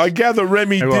 was. I gather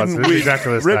Remy It was. didn't It was win.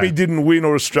 exactly the Remy same. didn't win,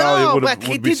 or Australia No, would but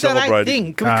he be did the right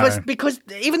celebrating. thing because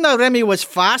even though Remy was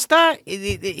faster,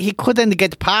 he couldn't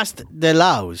get past the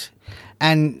Lowe's,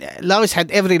 and Lowe's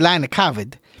had every line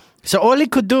covered. So all he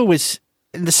could do was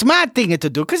the smart thing to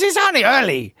do, because he's only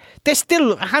early. There's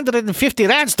still 150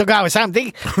 rounds to go or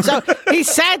something. So he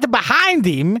sat behind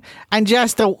him and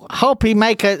just hope he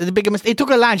make the bigger mistake. He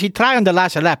took a lunge. He tried on the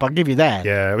last lap. I'll give you that.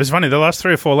 Yeah, it was funny. The last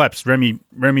 3 or 4 laps, Remy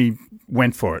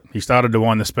went for it. He started to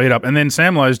wind the speed up, and then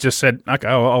Sam Lowe's just said, "Okay,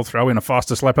 I'll throw in a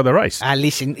fastest lap of the race."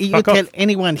 Listen, you Fuck tell off.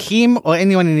 anyone, him or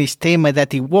anyone in his team,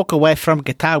 that he walk away from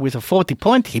Qatar with a 40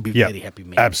 point, he'd be very happy,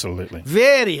 man. Absolutely.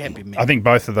 Very happy, man. I think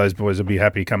both of those boys will be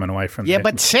happy coming away from Yeah, there.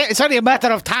 but it's only a matter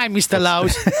of time, Mr.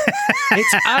 Lowe's.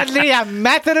 It's only a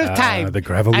matter of time. The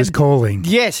gravel is And calling.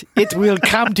 Yes, it will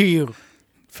come to you.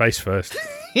 Face first.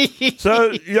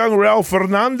 So, young Raul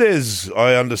Fernandez,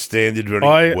 I understand, did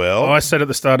very well. I said at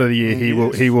the start of the year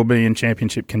he will be in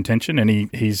championship contention, and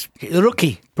he's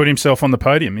Rookie. put himself on the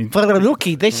podium. For a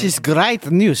rookie, this is great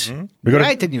news. We got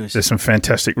Great news. There's some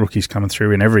fantastic rookies coming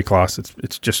through in every class.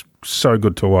 It's just so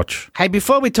good to watch. Hey,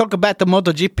 before we talk about the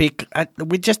MotoGP,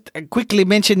 we just quickly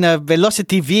mention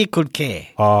Velocity Vehicle Care.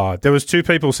 There was 2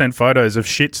 people sent photos of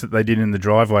shits that they did in the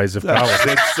driveways of cars.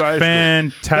 Sensational.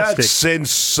 Fantastic. That's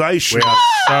sensational.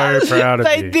 We are so proud of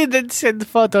They you. didn't send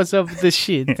photos of the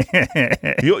shit.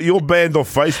 You're banned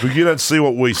off Facebook. You don't see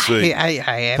what we see. I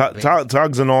am.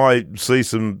 Tugs and I see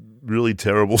some really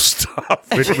terrible stuff.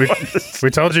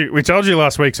 We told you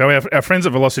last week. So our friends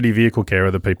at Velocity Vehicle Care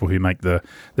are the people who make the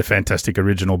fantastic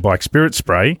original bike spirit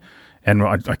spray. And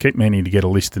I keep meaning to get a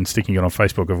list and sticking it on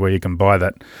Facebook of where you can buy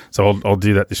that. So I'll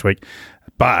do that this week.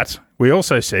 But we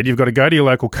also said you've got to go to your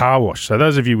local car wash. So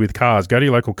those of you with cars, go to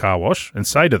your local car wash and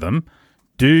say to them,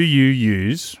 do you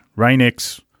use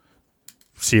Rain-X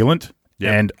sealant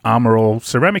and Armour All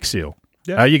ceramic seal?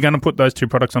 Yep. Are you going to put those 2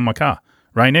 products on my car?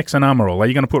 Rain-X and Armour All. Are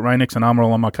you going to put Rain-X and Armour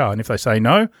All on my car? And if they say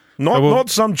no, Not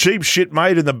some cheap shit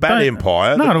made in the Bat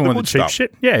Empire. No, I don't the want the good cheap stuff.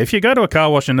 shit. Yeah, if you go to a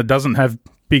car wash and it doesn't have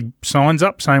big signs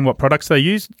up saying what products they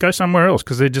use, go somewhere else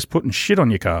because they're just putting shit on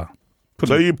your car.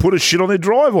 So you put a shit on their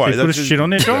driveway. They put a shit on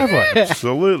their driveway.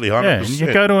 Absolutely, 100%. Yeah, and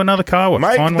you go to another car wash.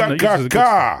 Make find one the that uses a good-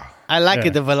 caca. I like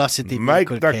it, the Velocity Make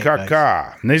Vehicle the Care, guys.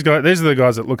 caca. And these are the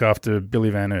guys that look after Billy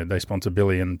Van Oerd. They sponsor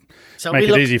Billy and So make we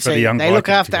it look, easy for so the young They look bikers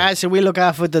to after go. us, and we look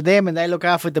after them, and they look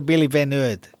after the Billy Van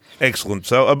Oerd. Excellent.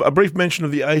 So a brief mention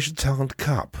of the Asia Talent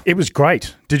Cup. It was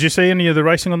great. Did you see any of the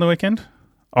racing on the weekend?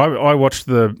 I watched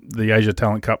the Asia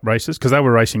Talent Cup races because they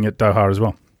were racing at Doha as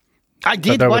well. I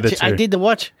did they were watch there it. I too. did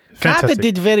watch. Carter Fantastic.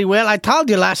 did very well. I told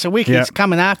you last week Yeah. he's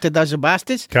coming after those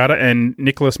bastards. Carter and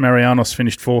Nicholas Marianos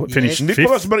finished Yes.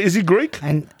 Nicholas, fifth. but is he Greek?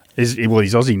 And He's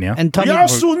Aussie now. and Tommy.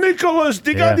 Yasu Nicholas,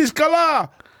 Yeah. Digadis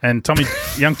And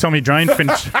young Tommy Drain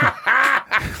finished.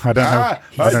 I don't know. I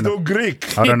I don't know. do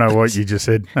Greek. I don't know what you just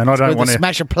said, and I don't With want to to.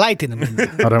 smash a plate in him.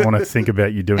 I don't want to think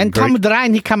about you doing. And Greek. Tom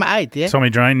Drain, he come 8, yeah? Tommy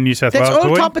Drain, New South That's Wales all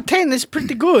boy. top of 10. That's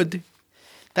pretty good.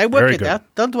 They work Very it good. out.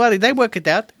 Don't worry, they work it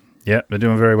out. Yeah, they're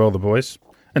doing very well, the boys.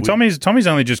 And Tommy's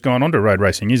only just gone on to road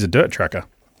racing. He's a dirt tracker,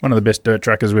 one of the best dirt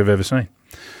trackers we've ever seen.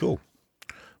 Cool.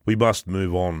 We must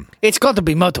move on. It's got to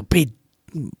be MotoGP.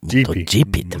 GP.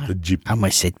 MotoGP. I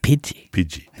almost said Pidgey.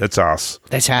 Pidgey. That's us.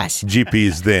 That's us. GP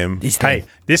is them. This Hey, thing.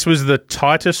 this was the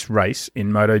tightest race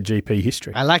in MotoGP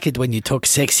history. I like it when you talk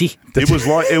sexy. It was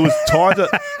tighter.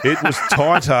 It was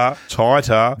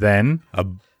tighter Then a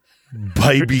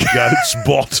baby goat's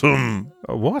bottom.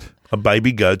 what? A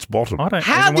baby goat's bottom. I don't.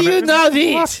 How even do wanna- you know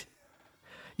this?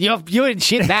 You're in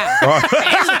shit now. Not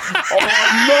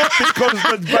because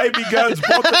the baby goat's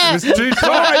bottom was too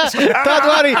tight. Don't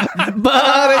worry.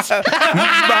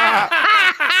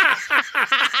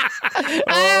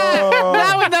 But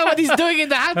now we know what he's doing in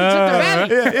the Huntington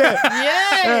Valley. Yeah.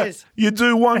 Yes. You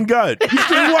do one goat. You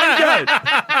do one goat.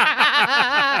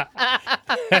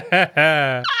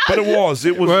 But it was.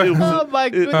 Oh, my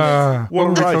goodness. What a What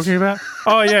were we race. talking about?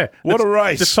 Oh, yeah. What a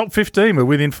race. The top 15 were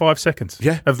within 5 seconds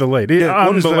of the lead. Yeah,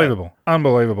 what is that? Unbelievable.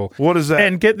 Unbelievable. What is that?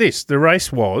 And get this, the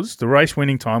race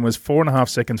winning time was 4.5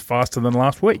 seconds faster than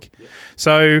last week.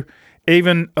 So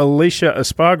even Alicia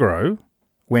Espargaro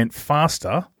went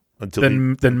faster Until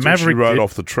than she Maverick rode did.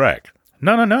 off the track.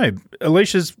 No.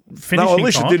 Alicia's finishing No,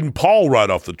 Alicia time. didn't pole right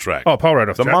off the track. Oh, pole right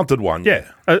off the track. munted one. Yeah.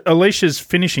 Alicia's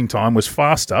finishing time was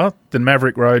faster than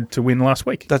Maverick Road to win last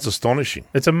week. That's astonishing.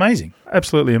 It's amazing.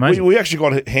 Absolutely amazing. We actually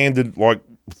got handed like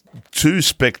 2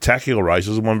 spectacular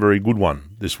races and one very good one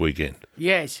this weekend.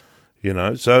 Yes. You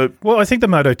know, so Well, I think the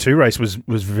Moto2 race was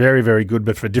very, very good,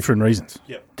 but for different reasons.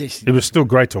 This, It was still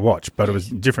great to watch, but it was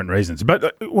different reasons.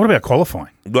 But what about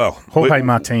qualifying? well, Jorge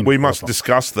Martin We must qualified.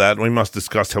 discuss that. We must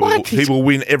discuss how What? he will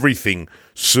win everything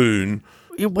soon.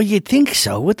 well, you'd think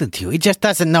so, wouldn't you? He just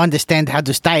doesn't understand how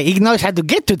to stay. He knows how to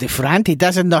get to the front. He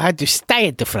doesn't know how to stay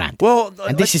at the front. Well,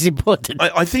 and this is important.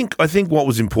 I think what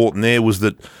was important there was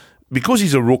that because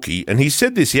he's a rookie, and he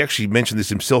said this, he actually mentioned this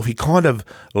himself. He kind of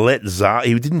let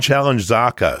he didn't challenge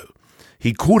Zarco.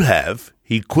 He could have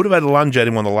had a lunge at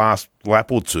him on the last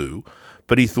lap or two,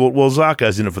 but he thought, well,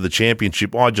 Zarco's in it for the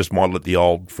championship. I just might let the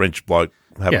old French bloke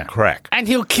have a crack. And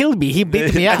he'll kill me. He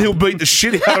beat me up. And he'll beat the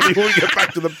shit out of me when we get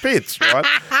back to the pits, right?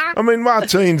 I mean,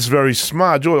 Martin's very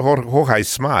smart. Jorge's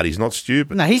smart. He's not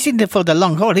stupid. No, he's in there for the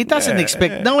long haul. He doesn't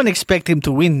expect. No one expect him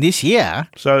to win this year.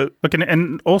 So Look,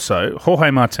 and also,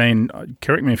 Jorge Martin,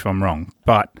 correct me if I'm wrong,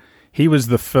 but he was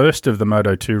the first of the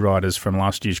Moto2 riders from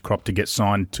last year's crop to get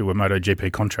signed to a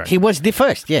MotoGP contract. He was the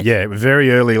first. Yes. Yeah,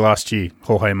 very early last year,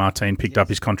 Jorge Martin picked up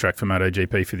his contract for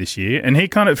MotoGP for this year. And he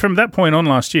kind of, from that point on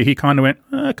last year, he kind of went,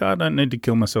 okay, I don't need to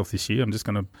kill myself this year. I'm just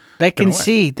going to. They can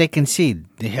see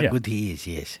how good he is.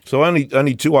 Yes. So only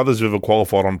 2 others have ever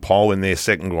qualified on pole in their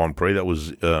second Grand Prix. That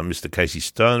was Mr. Casey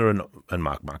Stoner and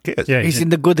Marc Marquez. Yeah, He's in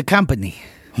the good company.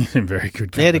 he's in very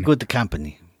good company. Very good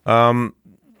company.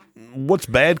 What's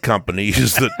bad company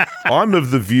is that I'm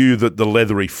of the view that the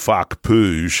leathery fuck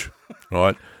Puig,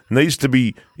 right, needs to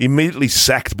be immediately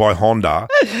sacked by Honda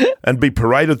and be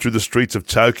paraded through the streets of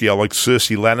Tokyo like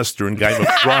Cersei Lannister in Game of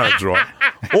Thrones, right?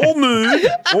 All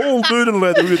nude and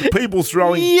leather, with people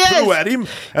throwing poo at him,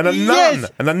 and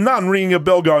a nun ringing a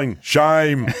bell going,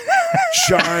 shame,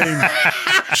 shame,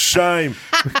 shame.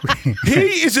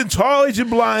 He is entirely to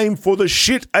blame for the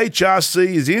shit HRC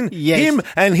is in. Yes. Him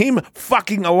and him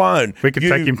fucking alone. We could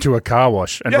take him to a car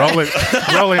wash and roll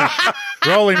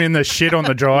him in the shit on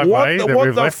the driveway that What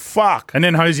we've the left, fuck? and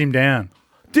then hose him down.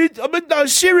 No,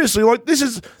 seriously, like this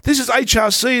is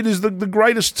HRC. It is the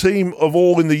greatest team of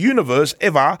all in the universe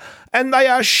ever, and they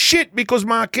are shit because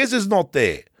Marquez is not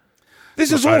there.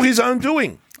 This is all his own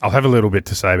doing. I'll have a little bit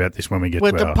to say about this when we get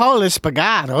With to the our... Polish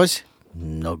Spagatos,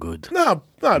 no good. No.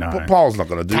 Paul's not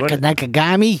going to do Taka anything.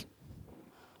 Nakagami,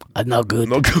 no good.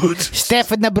 Not good.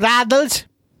 Stefan Bradels,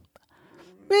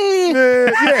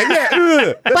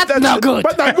 But not good.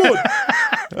 But not good.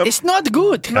 it's not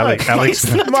good. Alex-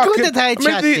 It's not good at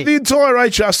HRC. the entire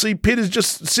HRC pit is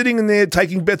just sitting in there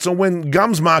taking bets on when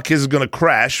Gums Marquez is going to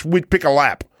crash. We pick a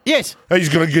lap. Yes. He's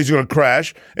going to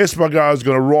crash. Espargaro is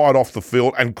going to ride off the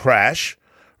field and crash.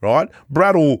 Right.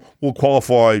 Brad will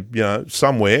qualify,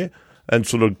 somewhere and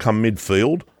sort of come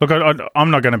midfield. Look, I'm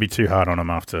not going to be too hard on him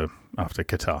after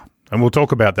Qatar. And we'll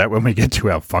talk about that when we get to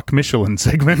our Fuck Michelin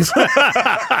segments.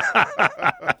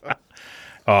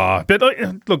 But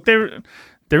look,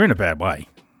 they're in a bad way.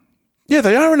 Yeah,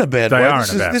 they are in a bad way. They are in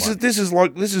a bad way. This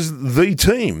is the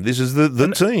team. This is the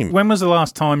team. When was the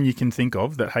last time you can think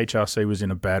of that HRC was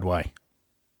in a bad way?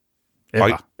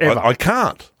 Ever. I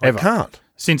can't. Ever. I can't.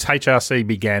 Since HRC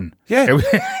began. Yeah.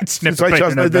 It's never Since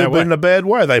been in a they've bad way. been in a bad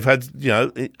way. They've had,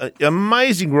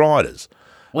 amazing riders.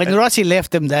 When Rossi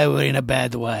left them, they were in a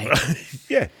bad way.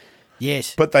 Yeah.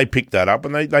 Yes. But they picked that up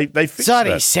and they fixed Sorry,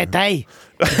 that. Sete.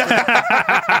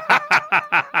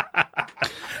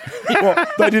 Well,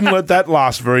 they didn't let that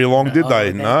last very long, did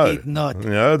they? they No. did not.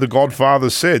 The Godfather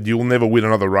said, "You'll never win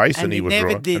another race," and he was never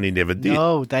right, did. and he never did.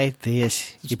 No,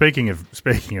 yes. Speaking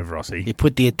of Rossi, He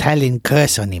put the Italian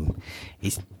curse on him.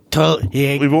 He's told.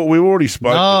 We've already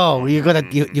spoken. No, you got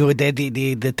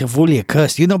the Tavullia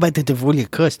curse. You know about the Tavullia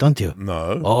curse, don't you?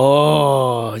 No.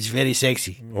 Oh, it's very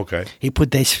sexy. Okay. He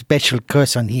put a special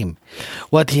curse on him.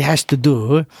 What he has to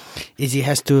do is he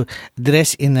has to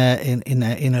dress in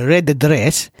a red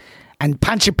dress and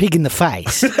punch a pig in the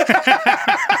face.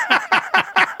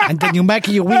 And then you make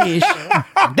your wish.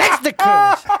 That's the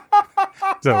curse.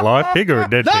 is it a live pig or a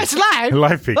dead No, pig? it's live. A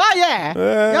live pig. Oh yeah.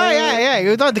 Yeah.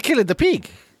 You don't kill the pig.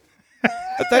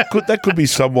 That could be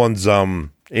someone's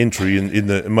entry in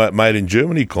the Made in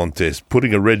Germany contest.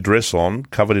 Putting a red dress on,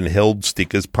 covered in held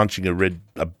stickers, punching not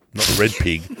a red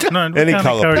pig. No, we Any can't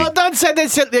colour encourage- pig. No, don't say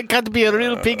that it can't be a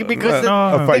real pig because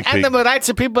No. A fake the pig. animal rights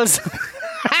of people.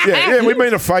 Yeah, we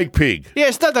mean a fake pig. Yeah,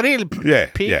 it's not a real Yeah,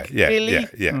 pig. yeah, really.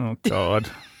 yeah. Oh God.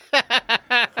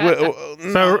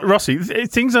 So Rossi,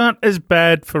 things aren't as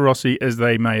bad for Rossi as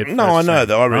they may at No, first I know seem,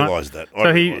 that. I right? realise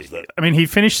that. He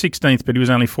finished 16th, but he was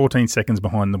only 14 seconds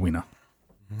behind the winner.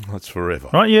 That's forever.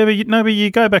 Right? Yeah, but you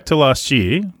go back to last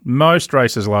year. Most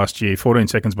races last year, 14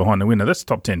 seconds behind the winner. That's a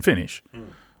top 10 finish.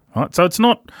 Right? So it's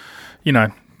not,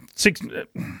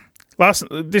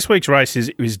 this week's race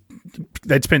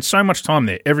they'd spent so much time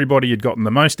there. Everybody had gotten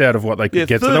the most out of what they could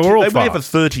get. 30, so they were all they were there for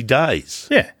fast. 30 days.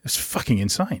 Yeah, it's fucking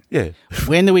insane. Yeah.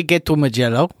 When we get to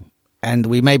Mugello, and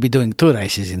we may be doing 2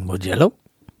 races in Mugello,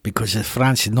 because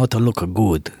France is not look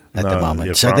good at the moment.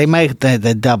 yeah, So France. they make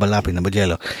the double up in the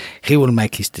Mugello. He will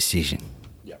make his decision.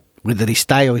 With the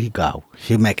style he go,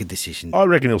 he'll make a decision. I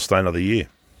reckon he'll stay another year.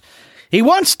 He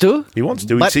wants to. He wants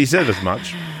to. But- He said as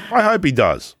much. I hope he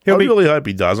does. I really hope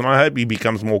he does, and I hope he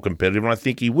becomes more competitive, and I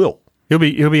think he will. He'll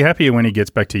be happier when he gets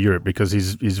back to Europe because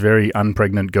his very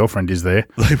unpregnant girlfriend is there.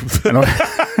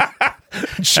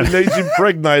 She needs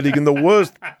impregnating in the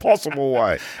worst possible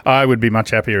way. I would be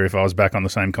much happier if I was back on the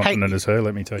same continent as her,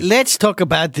 let me tell you. Let's talk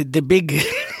about the big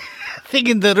thing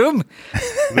in the room.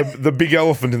 The big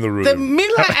elephant in the room. The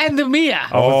Miller and the Mia. I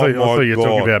thought you were God.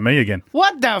 talking about me again.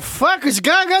 What the fuck is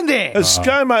going on there? Has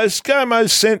ScoMo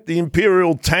sent the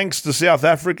Imperial tanks to South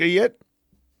Africa yet?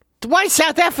 Why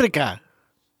South Africa?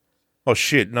 Oh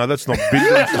shit! No, that's not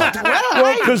business.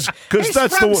 Well, because He's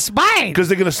that's from the Spain. because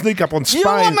they're going to sneak up on Spain. You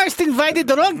almost invaded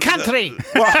the wrong country.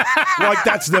 like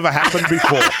that's never happened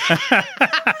before.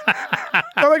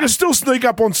 No, they can still sneak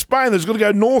up on Spain. They're just going to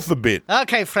go north a bit.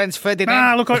 Okay, Franz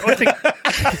Ferdinand. Look, I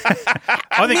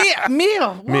think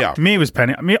Mia. Mia. was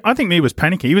panicking. I think Mia was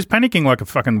panicking. He was panicking like a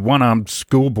fucking one-armed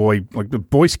schoolboy, like the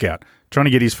Boy Scout, trying to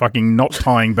get his fucking knot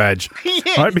tying badge.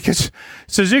 Yes. Right? Because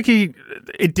Suzuki,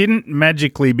 it didn't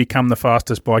magically become the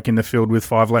fastest bike in the field with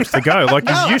 5 laps to go, like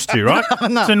he's used to, right?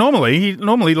 No. So normally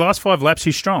last 5 laps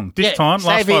he's strong. This time,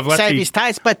 last 5 laps save his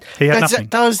ties, but he had that's- nothing.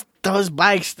 those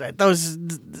bikes,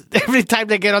 every time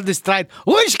they get on the stride,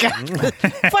 whooshka!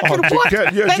 Fucking what? Ducati, yeah,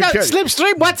 They don't Ducati.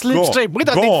 slipstream. What slipstream? We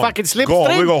don't Gone. need fucking slipstream.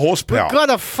 Gone. We got horsepower. We got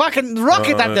a fucking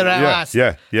rocket under our ass.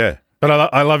 Yeah.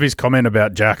 But I love his comment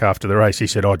about Jack after the race. He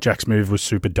said, Jack's move was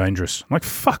super dangerous. I'm like,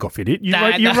 fuck off, idiot.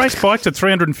 You race bikes at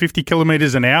 350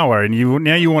 kilometres an hour and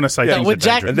now you want to say things are With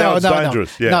Jack, dangerous. And now it's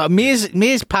dangerous, yeah. No,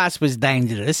 Mir's pass was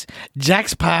dangerous.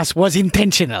 Jack's pass was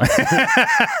intentional.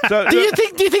 So, Do you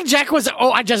think Jack was? Oh,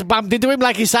 I just bumped into him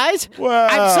like he says. Well,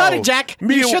 I'm sorry, Jack. You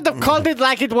Mir- should have called it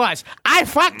like it was. I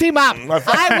fucked him up. I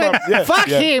fucked him up. Yeah, fuck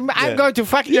yeah, him. yeah. I'm going to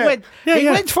fuck. He Yeah. went. Yeah, he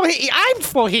yeah. went for. He aimed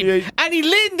for him, Yeah. and he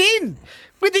leaned in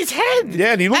with his head.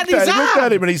 yeah, and he looked his at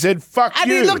arm. him and he said, "Fuck And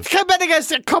you." he looked come back and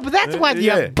goes, "Cop that one,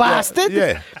 yeah, you bastard."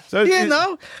 yeah. So you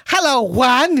know, hello,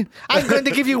 one. I'm going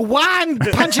to give you one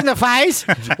punch in the face,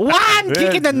 one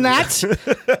kick in the nuts,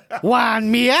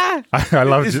 one Mia. I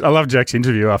love Jack's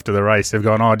interview after the race. They've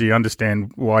gone, do you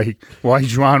understand why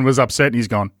Juan was upset? And he's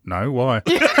gone, no, why?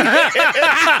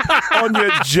 on your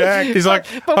Jack. He's like,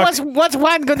 But what's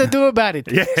one going to do about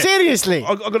it? Yeah. Seriously.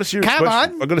 I got a serious Come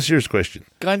question. on. I got a serious question.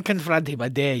 Go and confront him. I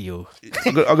dare you.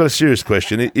 I got a serious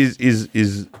question.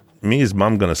 Is Mia's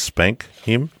mum going to spank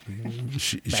him?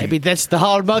 Maybe that's the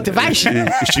whole motivation.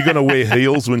 Is she going to wear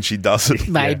heels when she does it?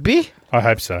 Maybe. I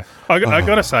hope so. I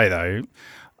got to say, though,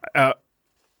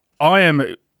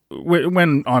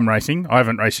 when I'm racing, I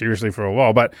haven't raced seriously for a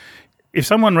while, but if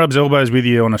someone rubs elbows with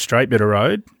you on a straight bit of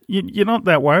road, you're not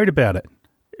that worried about it.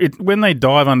 When they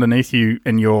dive underneath you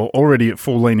and you're already at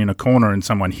full lean in a corner and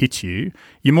someone hits you,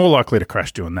 you're more likely to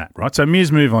crash doing that, right? So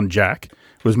Mir's move on Jack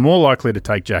was more likely to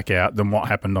take Jack out than what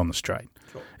happened on the straight.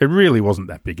 It really wasn't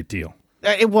that big a deal.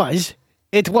 It was.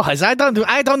 It was. I don't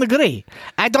agree.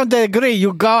 I don't agree.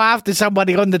 You go after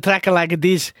somebody on the track like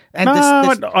this, and No,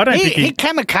 this, I don't think he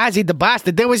kamikaze the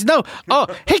bastard. There was no. Oh,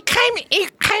 he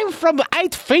came from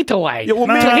 8 feet away. Yeah, well,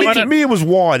 No, I Mia, don't- Mia was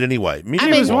wide anyway. Mia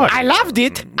I mean, was wide. I loved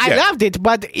it. I Yeah. loved it,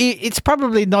 but it's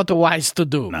probably not wise to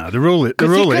do. No, the rule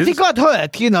Because he is got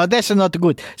hurt, that's not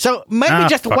good. So maybe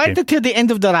just fuck wait him. until the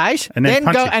end of the race, And then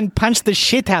punch go him. and punch the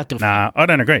shit out of him. Nah, I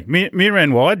don't agree. Mir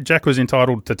ran wide. Jack was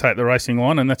entitled to take the racing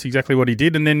line, and that's exactly what he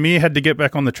did. And then Mir had to get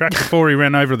back on the track before he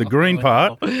ran over the green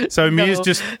part. So Mir's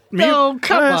just No,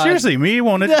 come on. Seriously, Mir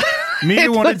wanted It Jack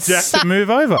was so- to move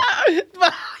over.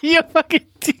 You fucking.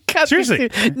 Seriously.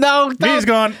 No, He's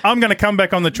gone, I'm going to come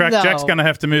back on the track. No. Jack's going to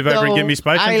have to move over and give me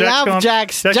space. I And Jack's love gone,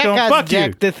 Jack's. Jack's Jack gone, has fuck Jack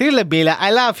you. the Thriller Biller.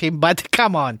 I love him, but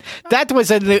come on. That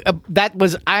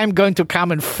was I'm going to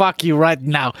come and fuck you right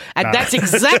now. And that's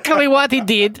exactly what he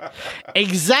did.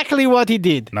 Exactly what he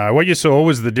did. No, what you saw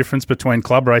was the difference between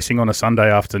club racing on a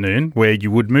Sunday afternoon, where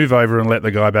you would move over and let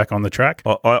the guy back on the track,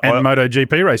 and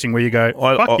MotoGP racing, where you go,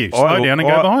 fuck you, slow down and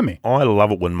go behind me. I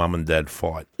love it when mum and dad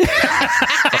fight.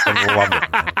 Fucking love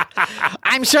it. Man.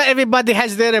 I'm sure everybody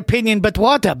has their opinion, but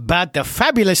what about the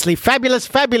fabulously fabulous?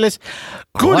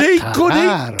 Could he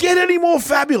Quartararo? get any more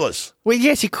fabulous? Well,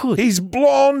 yes, he could. He's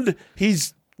blonde.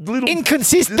 He's little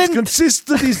Inconsistent.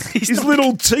 His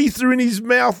little teeth are in his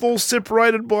mouth, all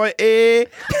separated by air.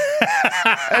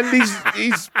 And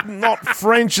he's not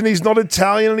French, and he's not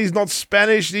Italian, and he's not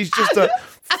Spanish. He's just a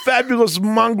fabulous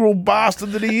mongrel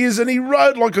bastard that he is, and he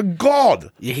rode like a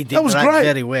god. Yeah, he did that was ride great.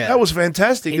 very well. That was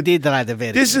fantastic. He did ride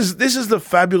very This well. is the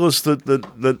fabulous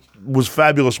that was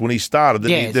fabulous when he started.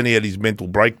 Yes. Then he had his mental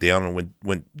breakdown and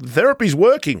went therapy's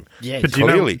working. Yes. But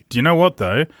Clearly. do you know what,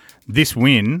 though? This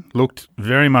win looked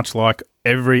very much like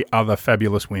every other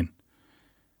fabulous win.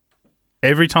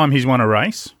 Every time he's won a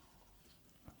race,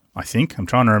 I think, I'm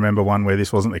trying to remember one where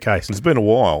this wasn't the case. It's been a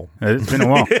while. It's been a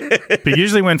while. But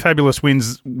usually when Fabulous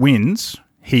wins,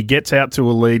 he gets out to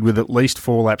a lead with at least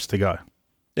 4 laps to go.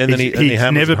 And then he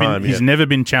hammers never it home. He's never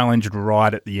been challenged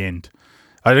right at the end.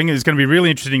 I think it's going to be really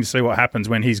interesting to see what happens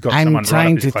when he's got someone I'm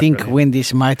trying right up his to think platform. when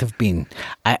this might have been.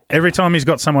 Every time he's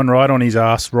got someone right on his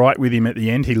ass, right with him at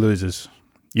the end, he loses.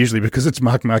 Usually because it's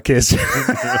Marc Marquez.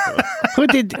 Who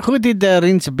did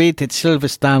Rins beat at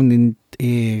Silverstone in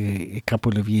a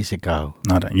couple of years ago?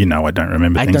 I don't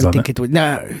remember I things don't like think that. it was.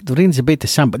 No, Rins beat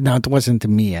some, but no, it wasn't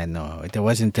me. I know it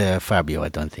wasn't Fabio. I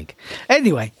don't think.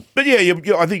 Anyway, But yeah,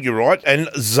 I think you're right. And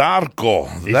Zarco,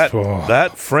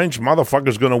 that French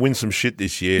motherfucker's going to win some shit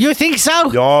this year. you think so?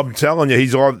 Yeah, I'm telling you,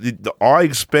 I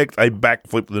expect a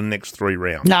backflip in the next 3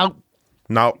 rounds. No.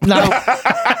 No.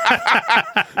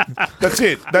 That's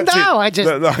it. That's it. No, I just-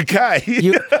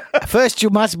 Okay. First, you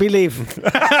must believe.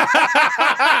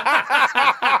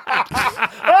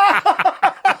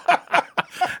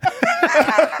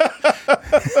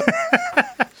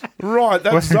 Right,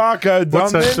 that's Zarco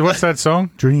done then. What's that song?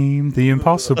 Dream the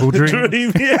impossible dream.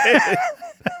 Dream, yeah.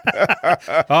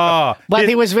 But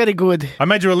he was very good. I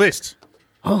made you a list.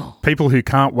 Oh. People who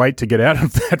can't wait to get out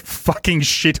of that fucking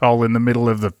shithole in the middle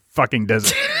of the fucking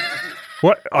desert.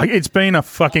 It's been a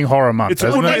fucking horror month,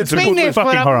 hasn't it? It's been there for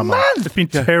fucking a horror month. It's been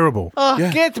terrible. Oh,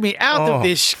 get me out of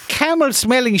this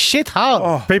camel-smelling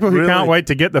shithole. People who really? can't wait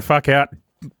to get the fuck out.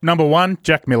 Number 1,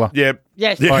 Jack Miller. Yep.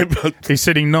 Yes. Yeah, Like, but he's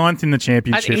sitting 9th in the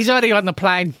championship. He's already on the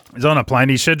plane. He's on a plane.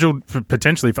 He's scheduled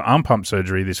potentially for arm pump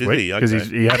surgery this Is week he? because Okay.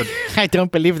 he had a. I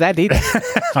don't believe that either.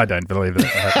 I don't believe that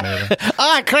happened either.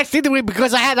 Oh, I crashed into it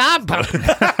because I had arm pump.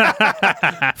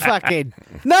 Fucking.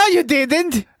 No, you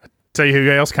didn't. Tell you who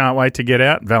else can't wait to get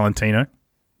out? Valentino.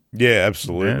 yeah,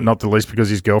 absolutely. Yeah, not the least because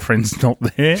his girlfriend's not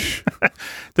there.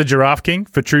 The Giraffe King,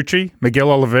 Petrucci, Miguel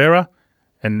Oliveira,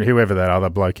 and whoever that other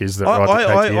bloke is that rides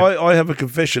the KTM. I have a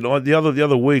confession. The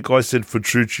other week I said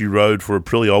Petrucci rode for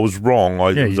Aprilia. I was wrong.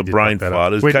 It Yeah, was you a did brain fuck that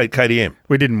fart. up. It was KTM.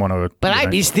 We didn't want to. But I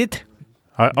missed it.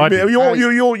 I did.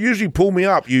 You usually pull me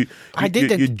up. I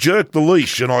didn't. You jerk the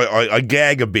leash and I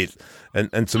gag a bit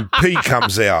and some pee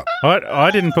comes out. I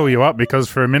didn't pull you up because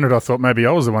for a minute I thought maybe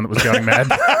I was the one that was going mad.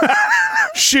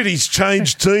 Shit, he's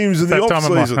changed teams in the That off time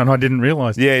of my, season. and I didn't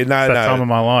realise. Yeah, no. That time of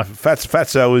my life.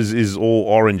 Fatso is all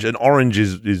orange, and orange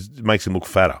is makes him look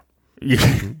fatter.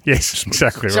 Yes,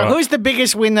 exactly So right. who's the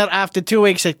biggest winner after 2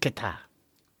 weeks at Qatar?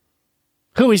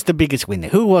 Who is the biggest winner?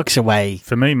 Who walks away?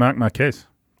 For me, Marc Marquez.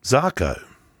 Zarco.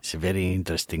 It's a very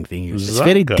interesting thing. It's Zarco.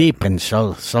 very deep and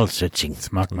soul-searching.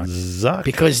 It's Marc Marquez. Zarco.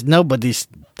 Because nobody's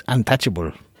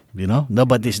untouchable. You know?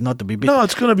 Nobody's not to be beaten. No,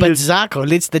 it's gonna be But a- Zarco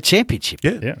leads the championship.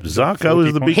 Yeah, Zarco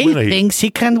is the big He winner here. thinks he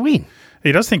can win.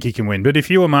 He does think he can win, but if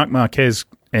you were Marc Marquez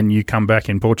and you come back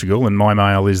in Portugal, and my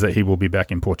mail is that he will be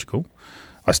back in Portugal,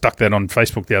 I stuck that on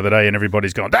Facebook the other day, and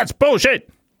everybody's gone, "That's bullshit."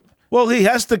 Well, he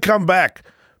has to come back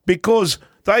because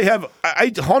they have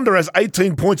Honda has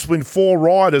 18 points between 4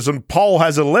 riders, and Pole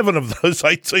has 11 of those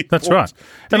 18. That's points. right.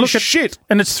 And look at shit.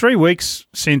 And it's 3 weeks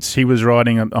since he was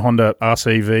riding a Honda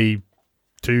RCV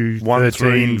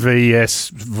 213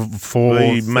 VS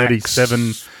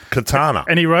 437 Katana.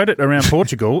 and he rode it around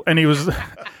Portugal, and he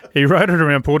rode it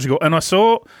around Portugal, and I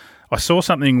saw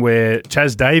something where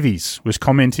Chaz Davies was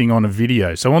commenting on a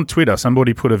video. So on Twitter,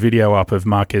 somebody put a video up of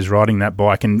Marquez riding that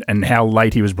bike and how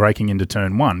late he was braking into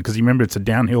turn 1, because you remember it's a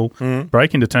downhill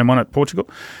break into turn 1 at Portugal,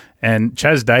 and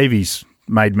Chaz Davies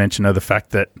made mention of the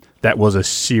fact that that was a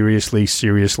seriously,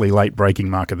 seriously late braking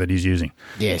marker that he's using.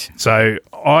 Yes. So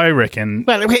I reckon.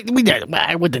 Well, we don't,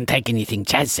 I wouldn't take anything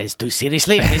Chaz says too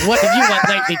seriously. I mean, what did you want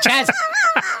lately, Chaz?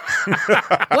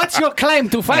 What's your claim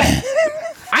to fame?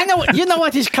 I know. You know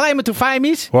what his claim to fame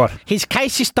is? What? He's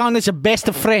Casey Stoner's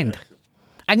best friend.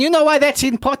 And you know why that's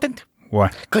important? Why?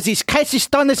 Because he's Casey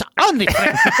Stoner's only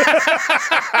friend.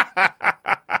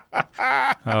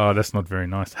 Oh, that's not very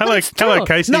nice. Hello, It's hello, true.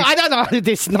 Casey. No, I don't know.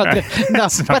 This not. No,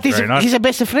 That's but not very nice. he's a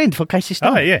best friend for Casey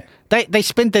Stoner. Oh, yeah. They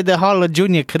spent the whole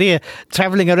junior career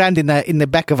traveling around in the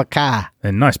back of a car.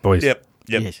 They're nice boys. Yep.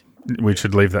 Yes. We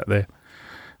should leave that there.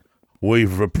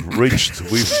 We've reached that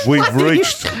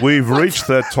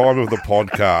time of the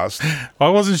podcast. I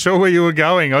wasn't sure where you were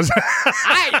going. I was.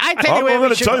 I tell you I'm where going we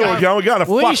to should tell you go. where we're going. We're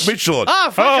going We to fuck sh- Michelin.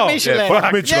 Oh, fuck Michelin. Yeah,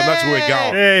 fuck Michelin. That's where we're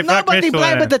going. Yeah, fuck Nobody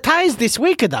Michelin. blamed the tyres this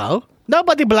week, though.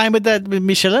 Nobody blamed the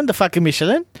Michelin, the fucking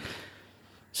Michelin.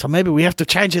 So maybe we have to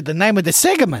change the name of the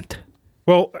segment.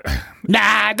 Well,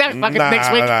 Nah, don't fuck it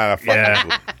next week. Fuck Yeah.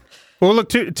 it. well, look,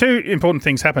 two important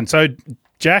things happened. So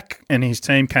Jack and his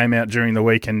team came out during the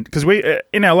week, and because we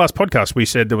in our last podcast we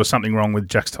said there was something wrong with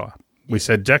Jack's tyre. We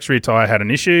said Jack's rear tyre had an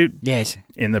issue. Yes.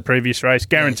 In the previous race,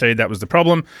 guaranteed that was the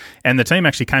problem. And the team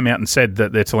actually came out and said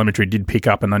that their telemetry did pick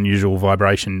up an unusual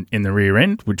vibration in the rear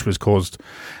end, which was caused,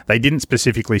 they didn't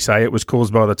specifically say it was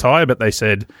caused by the tyre, but they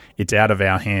said it's out of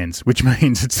our hands, which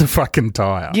means it's the fucking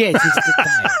tyre. Yes, it's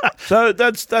the tyre. So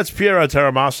that's Piero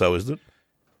Taramasso, isn't it?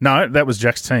 No, that was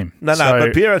Jack's team. No, So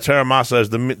but Piero Taramasso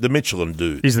is the Michelin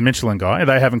dude. he's the Michelin guy.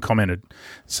 They haven't commented.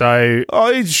 So,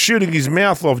 Oh, he's shooting his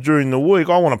mouth off during the week.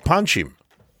 I want to punch him.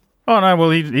 oh no,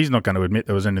 well, he's not going to admit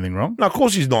there was anything wrong. No, of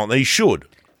course he's not. He should.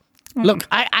 Look,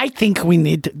 I think we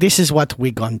need, this is what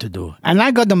we're going to do. And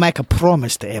I'm going to make a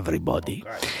promise to everybody.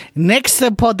 Next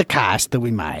podcast that we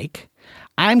make,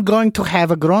 I'm going to have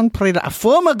a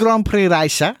former Grand Prix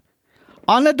racer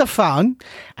on the phone,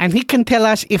 and he can tell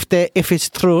us if it's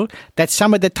true that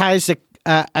some of the tires if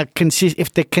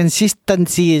the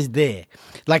consistency is there.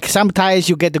 Like some tires,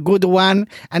 you get a good one,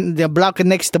 and the block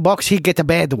next to the box, he get a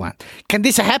bad one. Can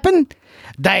this happen?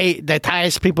 The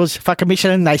tires people's fucking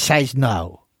Michelin, they says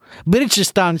no.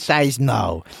 Bridgestone says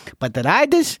no. But the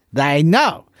riders, they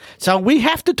know. So we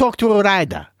have to talk to a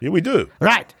rider. Yeah, we do.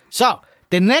 Right. So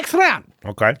the next round,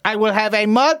 Okay. I will have a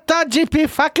MotoGP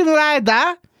fucking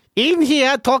rider in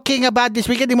here talking about this.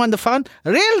 We get him on the phone.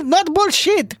 Real, not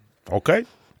bullshit. Okay.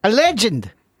 A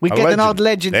legend. We A get an legend. old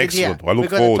legend in Excellent. here. I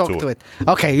look We're gonna forward talk to it.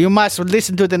 Okay, you must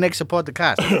listen to the next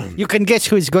podcast. You can guess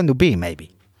who it's going to be,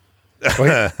 maybe.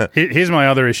 Here's my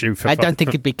other issue. For I don't think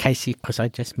it'd be Casey because I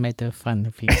just made fun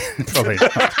of him. Probably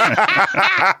not.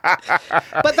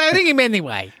 But I ring him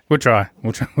anyway. We'll try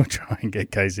and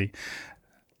get Casey.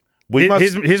 We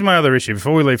must. Here's my other issue.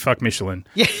 Before we leave, fuck Michelin.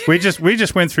 Yeah. We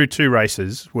just went through two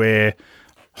races where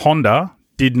Honda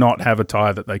did not have a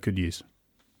tyre that they could use.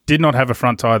 Did not have a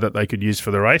front tyre that they could use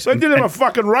for the race. They didn't have a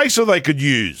fucking racer they could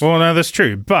use. Well, no, that's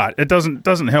true, but it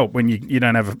doesn't help when you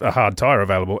don't have a hard tyre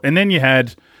available. And then you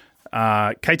had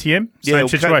KTM, same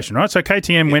situation, right? So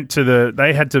KTM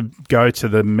they had to go to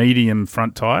the medium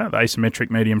front tyre, the asymmetric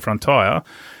medium front tyre,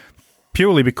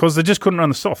 purely because they just couldn't run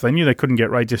the soft. They knew they couldn't get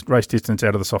race distance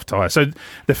out of the soft tyre. So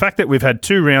the fact that we've had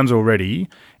 2 rounds already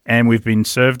and we've been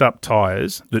served up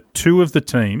tyres that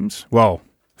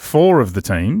 4 of the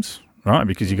teams, right,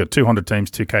 because you've got 2 Honda teams,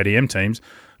 2 KTM teams,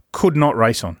 could not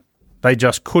race on. They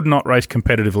just could not race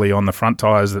competitively on the front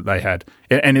tyres that they had.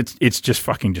 And it's just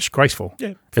fucking disgraceful.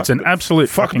 Yeah, it's an absolute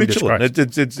fuck fucking Michelin.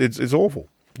 disgrace. It's awful.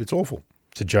 It's awful.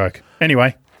 It's a joke.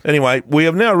 Anyway, We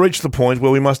have now reached the point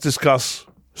where we must discuss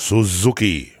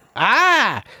Suzuki,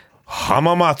 Ah!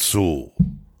 Hamamatsu.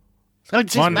 So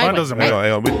just mine wait. doesn't Hang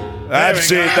work. on, hang on.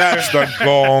 That's it. That's the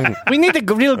gong. We need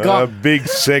a real A gong. big,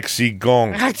 sexy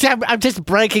gong. I'm just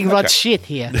breaking Rod's shit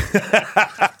here.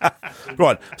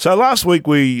 Right. So last week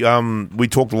we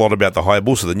talked a lot about the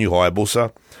Hayabusa, the new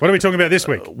Hayabusa. What are we talking about this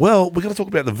week? Well, we're going to talk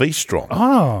about the V-Strom.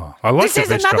 Oh, I like This is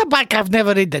the V-Strom. another bike I've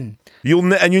never ridden. You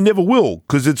never will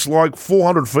because it's like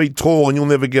 400 feet tall and you'll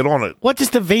never get on it. What does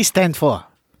the V stand for?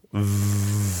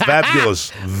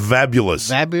 Fabulous. Fabulous.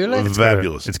 Fabulous?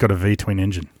 Fabulous. It's got a V-twin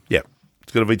engine. Yeah.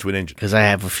 It's got a V-twin engine. Because I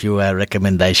have a few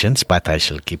recommendations, but I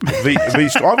shall keep them.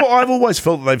 I've always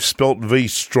felt that they've spelt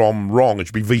V-Strom wrong. It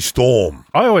should be V-Storm.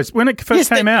 I always, when it first Yes,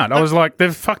 came out, I was like,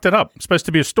 they've fucked it up. It's supposed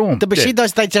to be a storm. The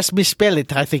Bushidos, they just misspell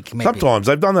it, I think, maybe. Sometimes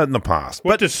they've done that in the past.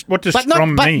 What does But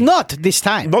Strom not, mean? not this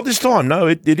time. Not this time. No,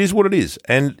 it is what it is.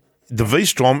 And the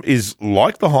V-Strom is,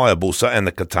 like the Hayabusa and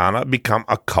the Katana, become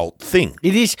a cult thing.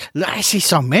 It is. I see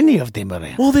so many of them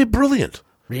around. Well, they're brilliant.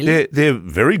 Really? They're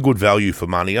very good value for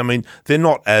money. I mean, they're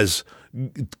not as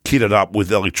kitted up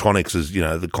with electronics as,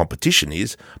 the competition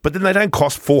is, but then they don't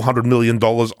cost $400 million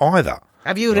either.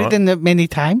 Have you ridden them many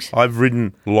times? I've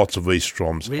ridden lots of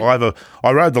V-Stroms.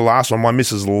 I rode the last one. My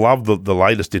missus loved the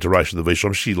latest iteration of the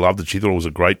V-Strom. She loved it. She thought it was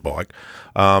a great bike.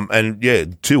 And yeah,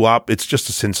 2 Up, it's just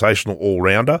a sensational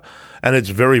all-rounder, and it's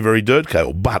very, very dirt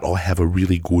cable. But I have a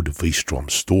really good V-Strom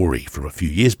story from a few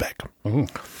years back. Ooh.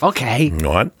 Okay.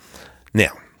 Right.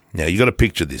 Now you got to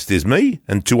picture this. There's me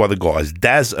and 2 other guys,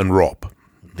 Daz and Rob.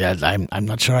 I'm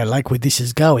not sure I like where this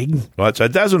is going. Right, so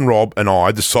Daz and Rob and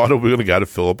I decided we were going to go to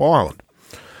Phillip Island.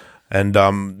 And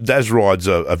Daz rides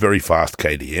a very fast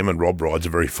KTM and Rob rides a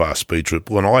very fast Speed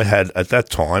Triple. And I had, at that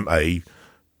time, a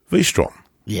V-Strom.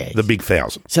 Yes. The Big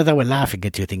 1000. So they were laughing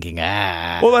at you thinking,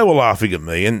 Well, they were laughing at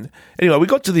me. And anyway, we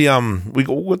got to the, we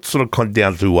got sort of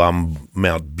down to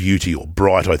Mount Beauty or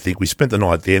Bright, I think. We spent the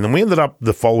night there. And then we ended up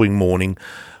the following morning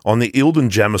on the Eildon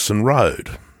Jamison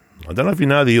Road. I don't know if you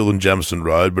know the Eildon Jamison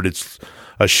Road, but it's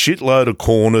a shitload of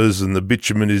corners and the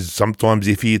bitumen is sometimes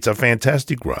iffy. It's a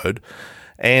fantastic road.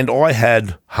 And I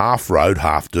had half road,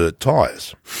 half dirt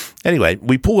tyres. Anyway,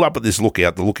 we pulled up at this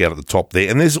lookout, the lookout at the top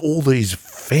there, and there's all these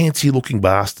fancy-looking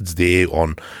bastards there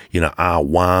on,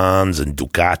 R1s and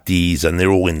Ducatis, and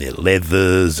they're all in their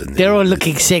leathers. And they're all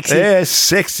looking sexy. Yeah,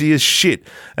 sexy as shit.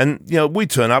 And, we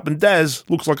turn up, and Daz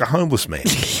looks like a homeless man.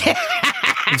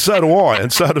 And so do I,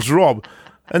 and so does Rob.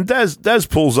 And Daz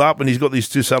pulls up, and he's got these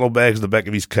 2 saddlebags in the back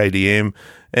of his KTM,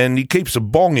 and he keeps a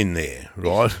bong in there,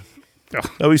 right?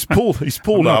 No, he's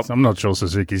pulled up. I'm not sure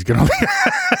Suzuki's going to.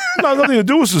 No, nothing to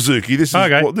do with Suzuki. This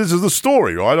is the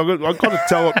story, right? I've got to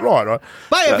tell it right.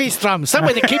 Buy a V-Strom,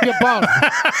 somewhere to keep your bong.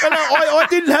 I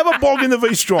didn't have a bong in the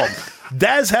V-Strom.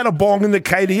 Daz had a bong in the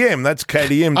KTM. That's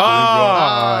KTM.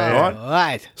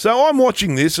 Right. So I'm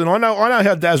watching this, and I know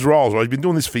how Daz rolls. Right? He's been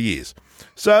doing this for years.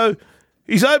 So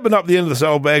he's opened up the end of the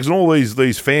saddlebags, and all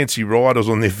these fancy riders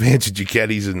on their fancy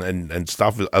Ducatis and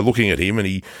stuff are looking at him, and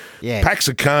he packs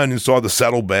a cone inside the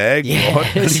saddlebag.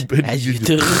 Yes, right? as you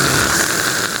do.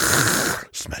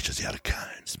 Smashes out a cone.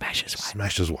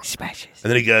 Smashes one.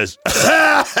 And then he goes,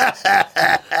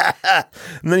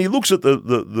 and then he looks at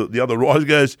the other riders and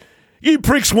goes, "You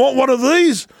pricks want one of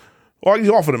these?" Well, he's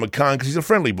offered him a cone because he's a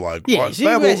friendly bloke. Yes,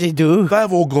 right? they do.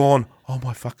 They've all gone, "Oh,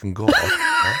 my fucking God."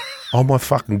 Right? Oh, my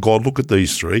fucking God, look at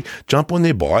these 3, jump on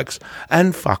their bikes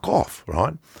and fuck off,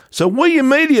 right? So we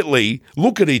immediately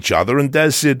look at each other and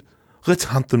Daz said, "Let's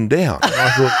hunt them down." And I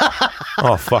thought,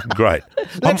 oh, fucking great.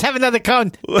 Let's have another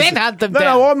cone, then hunt them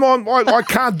down. No, I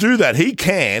can't do that. He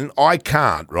can, I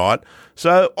can't, right?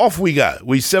 So off we go.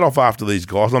 We set off after these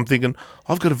guys. I'm thinking,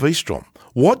 I've got a V-Strom.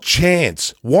 What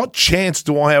chance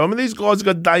do I have? I mean, these guys have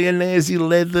got Dainese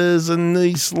leathers and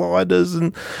these sliders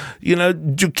and,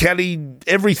 Ducati,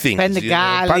 everything.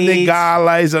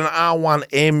 Panigales and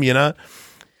R1M,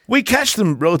 We catch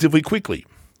them relatively quickly,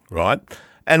 right?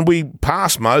 And we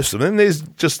pass most of them. And there's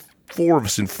just 4 of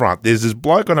us in front. There's this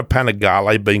bloke on a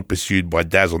Panigale being pursued by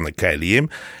Daz on the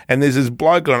KTM, and there's this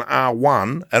bloke on an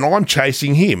R1, and I'm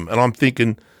chasing him, and I'm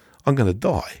thinking, I'm going to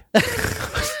die.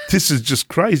 This is just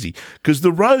crazy because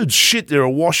the road's shit. There are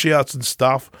washouts and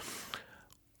stuff.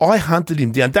 I hunted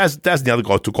him down. Daz and the other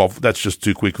guy took off. That's just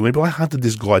too quick for me. But I hunted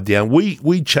this guy down.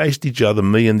 We chased each other,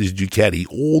 me and this Ducati,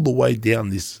 all the way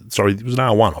down this. Sorry, it was an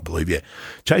R1, I believe. Yeah,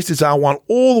 chased this R1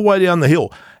 all the way down the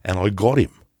hill, and I got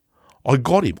him. I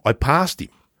passed him.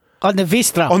 On the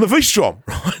V-Strom.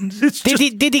 Right?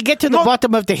 Did he get to the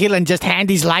bottom of the hill and just hand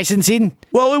his license in?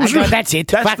 Well, it was. That's it.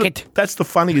 Fuck it. That's the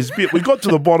funniest bit. We got to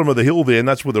the bottom of the hill there, and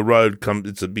that's where the road comes.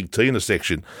 It's a big T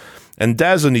intersection, and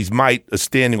Daz and his mate are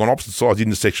standing on opposite sides of the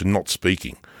intersection, not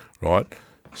speaking. Right.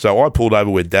 So I pulled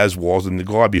over where Daz was, and the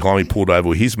guy behind me pulled over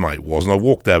where his mate was, and I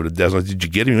walked over to Daz. And I said, "Did you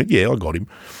get him?" He went, "Yeah, I got him."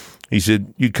 He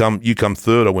said, you come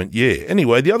third. I went, "Yeah."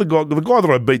 Anyway, the guy that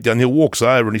I beat down here walks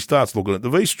over and he starts looking at the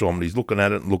V-Strom and he's looking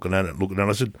at it and looking at it and looking at it.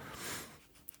 I said,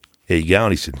 "How you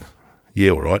going?" He said, "Yeah,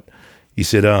 all right." He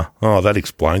said, that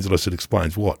explains it. I said,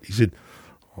 "Explains what?" He said,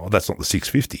 "Oh, that's not the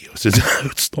 650. I said, "No,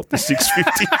 it's not the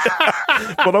 650.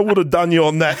 But I would have done you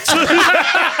on that too."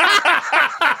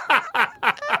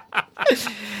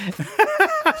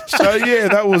 So, yeah,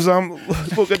 that was,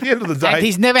 look, at the end of the day. And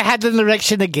he's never had an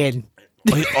erection again.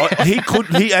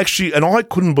 He actually, and I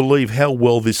couldn't believe how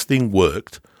well this thing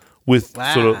worked with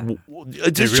sort of.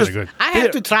 It's They're just really good. I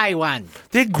have to try one.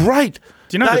 They're great.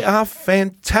 Do you know they are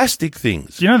fantastic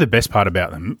things. Do you know the best part about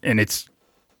them? And it's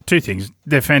 2 things.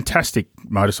 They're fantastic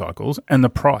motorcycles and the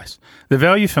price. The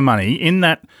value for money in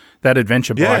that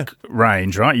adventure bike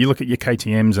range, right? You look at your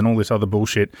KTMs and all this other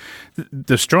bullshit.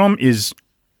 The Strom is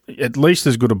at least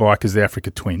as good a bike as the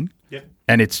Africa Twin. Yep.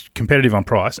 And it's competitive on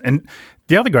price. And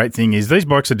the other great thing is these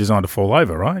bikes are designed to fall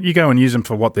over, right? You go and use them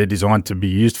for what they're designed to be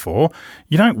used for.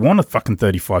 You don't want a fucking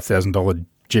 $35,000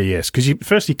 GS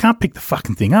because you can't pick the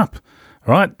fucking thing up,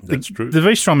 right? That's true. The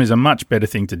V-Strom is a much better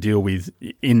thing to deal with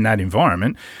in that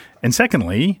environment. And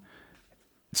secondly,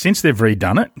 since they've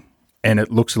redone it, and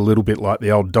it looks a little bit like the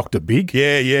old Dr. Big.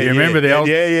 Yeah. You remember the old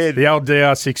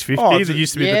DR650 that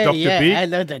used to be the Dr. Big? I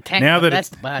know the tank. Now that that's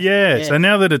it's, the bike. so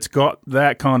now that it's got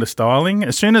that kind of styling,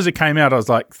 as soon as it came out, I was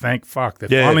like, thank fuck.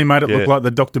 They Yeah, finally made it yeah. look like the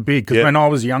Dr. Big. Because Yeah. when I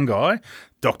was a young guy,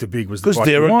 Dr. Big was the Because bike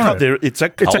you wanted. it's a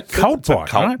cult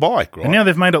bike, right? bike, right? And now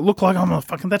they've made it look like,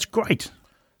 that's great.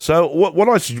 So what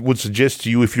I would suggest to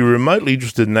you, if you're remotely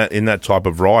interested in that type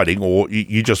of riding, or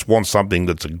you just want something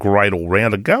that's a great all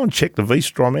rounder, go and check the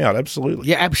V-Strom out. Absolutely,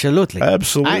 Yeah, absolutely.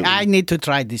 Absolutely. I need to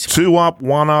try this one. 2 up,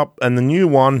 1 up, and the new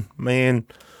one, man,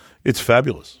 it's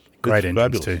fabulous. Great It's engines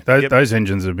fabulous. too. Yep. Those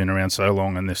engines have been around so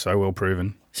long and they're so well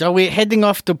proven. So we're heading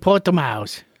off to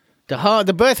Portimao,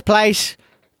 the birthplace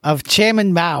of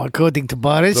Chairman Mao, according to The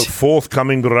Boris.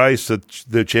 forthcoming race at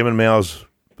the Chairman Mao's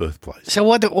birthplace. So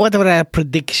what are our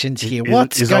predictions here?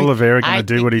 Is Oliveira gonna I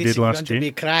do think what he this did last is going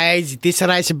year? to be crazy. This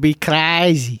race will be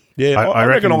crazy. Yeah, I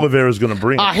reckon Oliveira's going to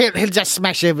bring it. Oh, he'll just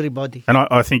smash everybody. And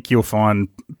I think you'll find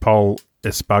Paul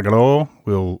Espargaro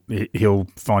he'll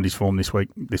find his form next week.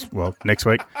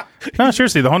 No,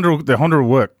 seriously, the Honda will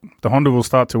work. The Honda will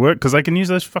start to work because they can use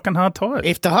those fucking hard tires.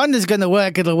 If the Honda's going to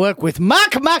work, it'll work with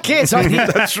Marc Marquez on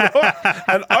it. That's right.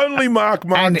 And only Marc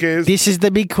And Marquez. this is the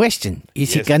big question.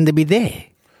 Is he Yes. going to be there?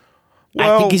 I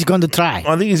Well, think he's going to try.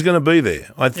 I think he's going to be there.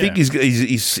 I think Yeah.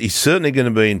 he's certainly going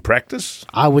to be in practice.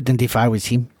 I wouldn't if I was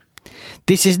him.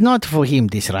 This is not for him,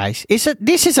 this race.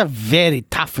 This is a very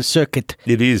tough circuit.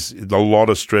 It is a lot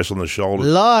of stress on the shoulders.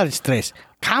 Lot of stress.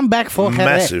 Come back for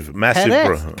Jerez. Massive,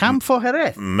 Jerez. bro. Come for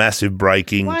Jerez. Massive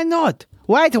braking. Why not?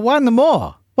 Wait one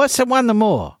more. What's the one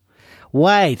more?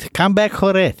 Wait, come back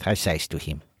Jerez, I says to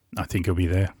him. I think he'll be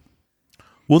there.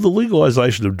 Will the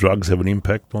legalisation of drugs have an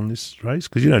impact on this race?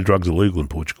 Because drugs are legal in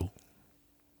Portugal.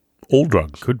 All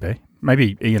drugs. Could be.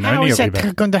 Maybe Ian How Oney is will be that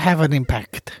back. going to have an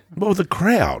impact? Well, the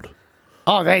crowd.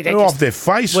 Oh, they They're just, off their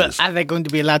faces. well, are they going to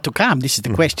be allowed to come? This is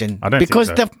the question. I don't think because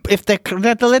so. if they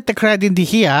let the crowd into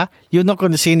here, you're not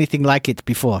going to see anything like it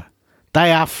before.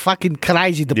 They are fucking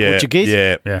crazy, the Portuguese.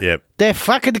 Yeah. They're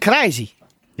fucking crazy.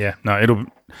 Yeah, no,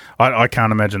 I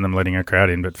can't imagine them letting a crowd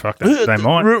in, but fuck that. They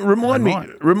might.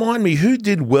 Remind me, who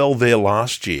did well there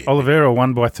last year? Oliveira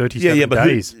won by 37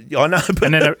 days. I know, but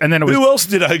And then it was- who else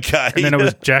did okay? And then it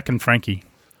was Jack and Frankie.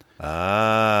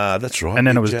 That's right. And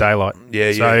then it was Jack. Daylight.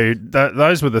 Yeah, So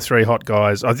those were the three hot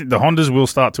guys. I think the Hondas will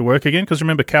start to work again because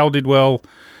remember, Cal did well.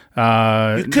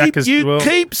 You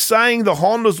keep saying the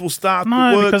Hondas will start to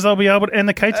No, work. because they'll be able to, and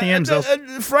the KTMs.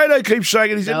 Fredo keeps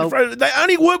shaking his head. No. Fredo, they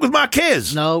only work with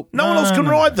Marquez. No. one else can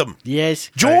ride them. Yes.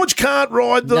 George can't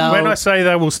ride them. No. When I say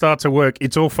they will start to work,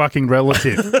 it's all fucking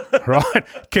relative, right?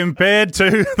 Compared to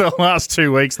the last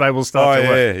 2 weeks, they will start to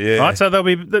work. Yeah. Right, so they'll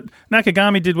be.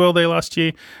 Nakagami did well there last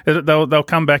year. They'll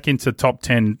come back into top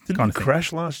 10 Did kind he of thing.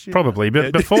 crash last year? Probably,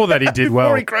 but before that he did well.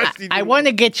 Before he crashed, he did I want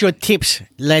to get your tips,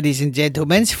 ladies and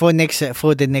gentlemen, for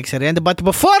the next round. But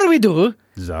before we do,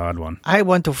 Zard one. I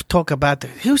want to talk about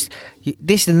this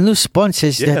is the new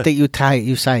sponsors that you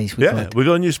say. Yeah, we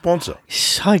got a new sponsor.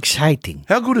 So exciting.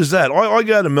 How good is that? I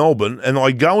go to Melbourne and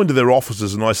I go into their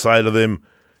offices and I say to them,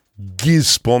 "Giz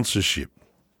sponsorship."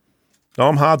 Now,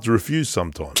 I'm hard to refuse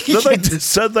sometimes.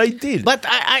 So they did. But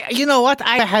I you know what?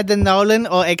 I had the Nolan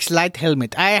or X Light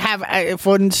helmet. I have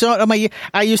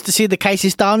I used to see the Casey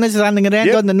Stowners running around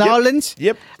Yep, on the yep, Nolans.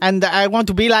 yep. And I want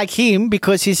to be like him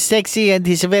because he's sexy and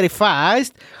he's very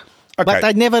fast. Okay. But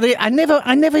I never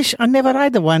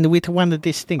ride the one with one of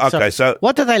these things. Okay, so-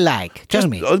 what do they like? Tell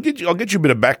me. I'll get you a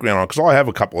bit of background on it because I have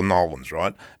a couple of Nolans,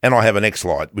 right? And I have an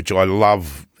X-Lite, which I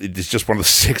love. It's just one of the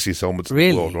sexiest helmets in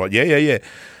Really? the world, right? Yeah.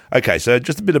 Okay, so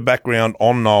just a bit of background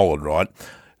on Nolan, right?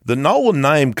 The Nolan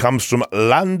name comes from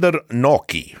Lander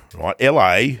Noki, right?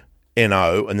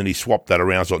 L-A-N-O, and then he swapped that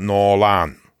around, so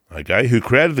Nolan, okay, who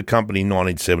created the company in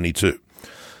 1972.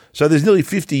 So there's nearly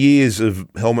 50 years of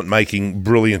helmet-making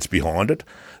brilliance behind it.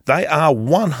 They are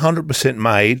 100%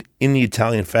 made in the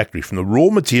Italian factory, from the raw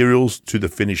materials to the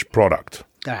finished product.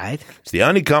 All right. It's the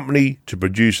only company to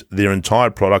produce their entire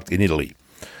product in Italy.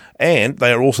 And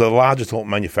they are also the largest helmet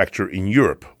manufacturer in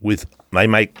Europe. They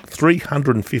make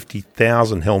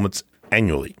 350,000 helmets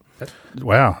annually.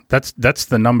 Wow, that's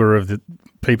the number of the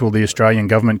people the Australian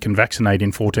government can vaccinate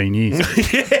in 14 years.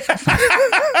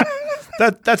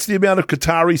 That's the amount of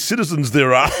Qatari citizens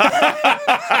there are.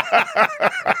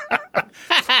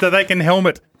 So they can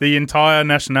helmet the entire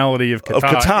nationality of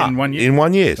Qatar, in 1 year. In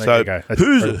 1 year. There So you go. That's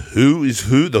incredible.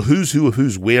 the who's who of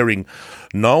who's wearing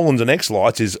Nolan's and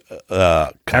X-Lights is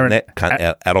Aaron Aaron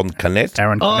Canet.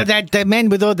 Aaron Oh, Canet. that man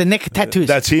with all the neck tattoos.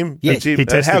 That's him. Yes. That's him. He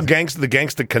tested- How the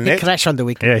gangster He Canet. crashed on the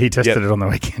weekend. Yeah, he tested Yep. it on the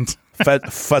weekend.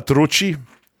 Fatrucci.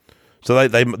 So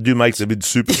they do make them in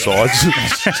supersize.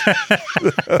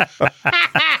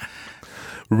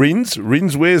 Rins,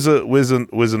 where's a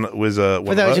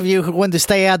For those of you who want to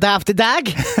stay out after dark,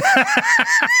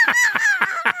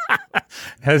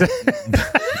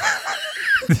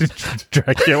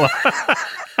 Dracula.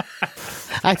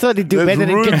 I thought he'd do There's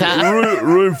better in Qatar.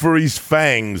 room for his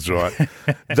fangs, right?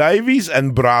 Davies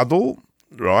and Bradle,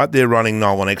 right? They're running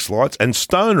Nolan X-Lights. And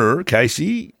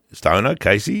Casey Stoner,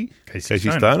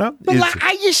 Well,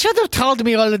 you should have told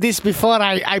me all of this before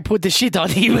I put the shit on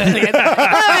him.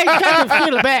 I kind of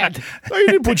feel bad. No, you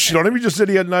didn't put shit on him. You just said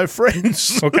he had no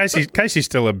friends. Well, Casey's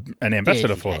still an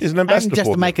ambassador for us. He's an ambassador I'm just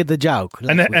for them. making the joke.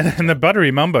 And the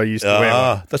buttery mumbo used to wear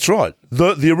one. That's right.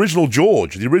 The original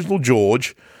George. The original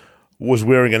George was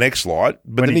wearing an X-Light,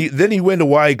 but then he went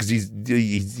away because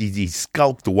he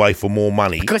skulked away for more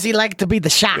money. Because he liked to be the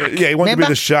shark. Yeah, he wanted to be Remember?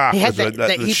 the shark. He had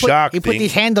The shark he put thing.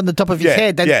 his hand on the top of his Yeah,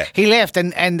 head and yeah. he left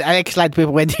and X-Light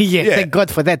people went, Yeah. thank God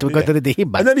for that. We got rid of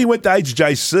him. And then he went to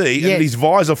HJC Yeah. and his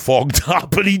visor fogged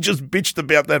up and he just bitched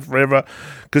about that forever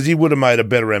because he would have made a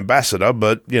better ambassador.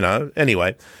 But,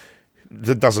 anyway,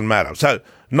 that doesn't matter. So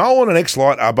Nolan and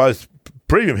X-Light are both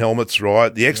premium helmets,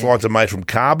 right? The X-Lights are made from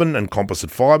carbon and composite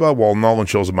fibre, while Nolan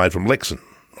shells are made from Lexan,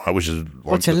 right, which is like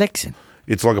What's a Lexan?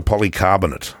 It's like a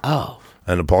polycarbonate. Oh.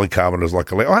 And a polycarbonate is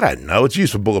like I don't know. It's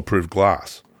used for bulletproof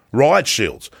glass. Riot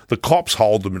shields. The cops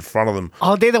hold them in front of them.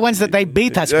 Oh, they're the ones that they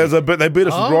beat us Yeah, with. they beat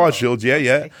us with riot shields,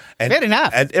 yeah. And, Fair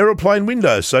enough. And aeroplane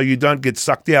windows, so you don't get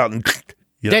sucked out and.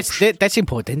 That's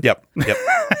important. Yep.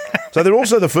 So they're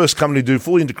also the first company to do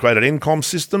fully integrated NCOM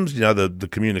systems. The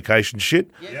communication shit.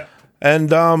 Yeah.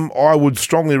 And I would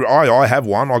strongly. I have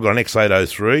one. I got an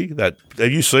X803.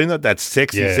 Have you seen that? That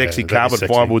sexy Yeah, sexy that is carbon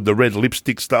sexy. fibre with the red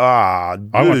lipstick star.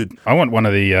 Dude. I want one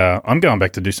of the. I'm going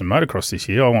back to do some motocross this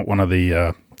year. I want one of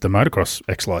the motocross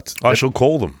X-Lights. I shall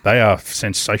call them. They are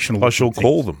sensational. I shall things.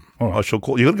 call them. All right. I shall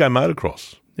call. You got to go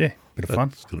motocross. Yeah, bit of fun.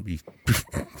 It's going to be.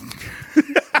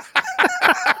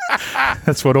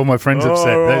 That's what all my friends have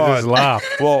said. They just laugh.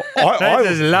 Well, They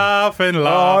just laugh and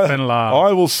laugh and laugh.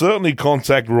 I will certainly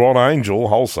contact Ron Angel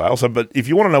Wholesale. But if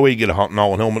you want to know where you get a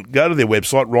Nolan helmet, go to their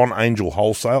website, Ron Angel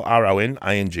Wholesale,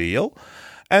 RONANGL,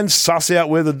 and suss out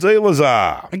where the dealers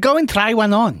are. Go and try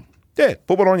one on. Yeah,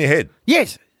 put one on your head.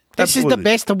 Yes. This is Absolutely. the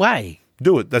best way.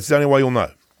 Do it. That's the only way you'll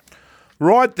know.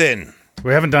 Right then,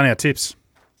 We haven't done our tips.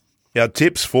 our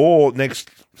tips for next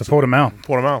The Portimao.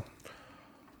 Portimao.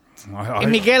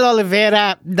 And Miguel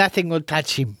Oliveira, nothing will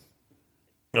touch him.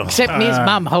 Except me, his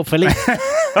mum, hopefully.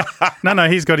 No,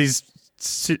 he's got his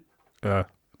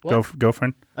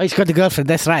girlfriend. Oh, he's got a girlfriend,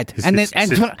 that's right. His And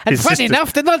sister- funny sister.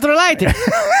 enough, they're not related.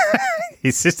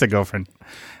 His sister girlfriend.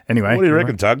 Anyway. What do you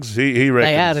reckon, Tugs? He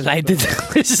reckons. They are related.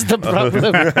 This is the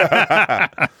problem.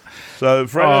 So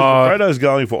Fredo's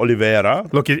going for Oliveira.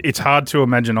 Look, it's hard to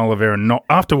imagine Oliveira not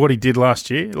after what he did last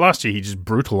year. Last year he just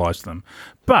brutalised them.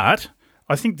 But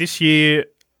I think this year,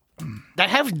 They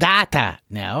have data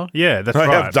now. yeah, that's I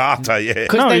right. have data, yeah.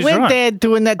 Because No, they he's went right. there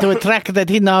doing that to a track that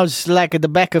he knows like at the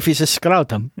back of his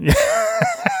scrotum.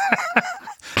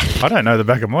 I don't know the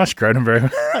back of my scrotum very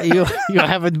well. You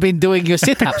haven't been doing your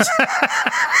sit-ups.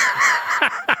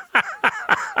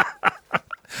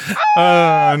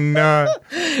 Oh, no.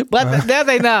 But now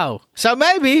they know. So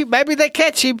maybe they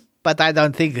catch him. But I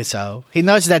don't think so. He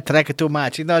knows that track too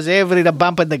much. He knows the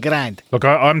bump and the grind. Look,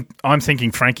 I'm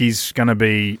thinking Frankie's going to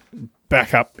be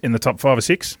back up in the top 5 or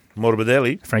 6.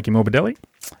 Morbidelli. Frankie Morbidelli.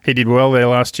 He did well there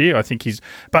last year. I think he's.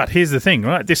 But here's the thing,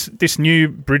 right? This new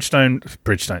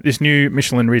Bridgestone, this new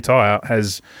Michelin rear tyre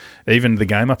has evened the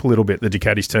game up a little bit. The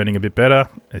Ducati's turning a bit better.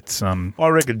 It's I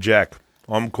reckon Jack.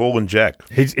 I'm calling Jack.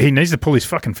 he needs to pull his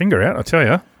fucking finger out. I tell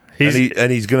you,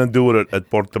 He's going to do it at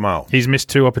Portimao. he's missed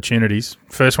 2 opportunities.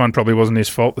 First one probably wasn't his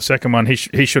fault. The second one he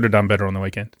should have done better on the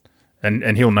weekend,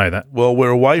 and he'll know that. Well, we're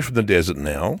away from the desert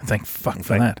now. Thank fuck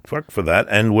for that. Fuck for that.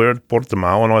 And we're at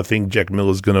Portimao, and I think Jack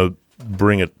Miller's going to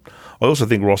bring it. I also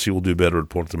think Rossi will do better at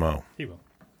Portimao. He will.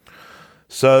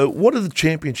 So, what are the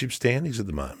championship standings at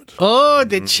the moment? Oh,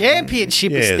 the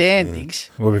championship Yeah. standings.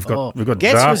 Well, we've got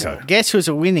guess Zarco. guess who's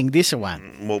winning this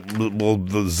one? Well,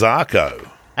 the Zarco.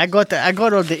 I got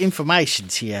all the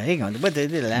informations here. Hang on. What the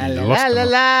la la lost la la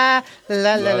la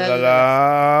la la La, la la, la.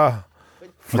 la.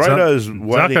 Fredo's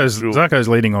waiting through- Zarco's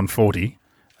leading on 40,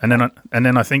 and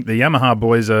then I think the Yamaha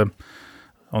boys are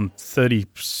on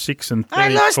 36 and 34. I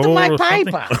lost my or something.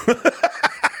 paper.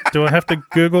 Do I have to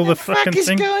Google the What fucking is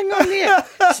thing? going on here?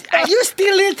 Are you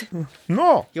steal it?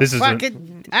 No. You This is a-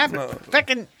 fucking,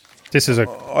 fucking. This is a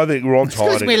I think Rod's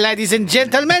Excuse hiding. me, ladies and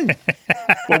gentlemen.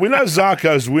 Well, we know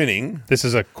Zarko's winning,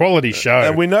 quality show.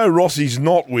 and we know Rossi's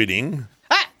not winning.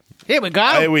 Here we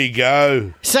go. There we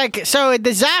go. So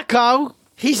the Zarko,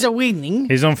 he's a winning.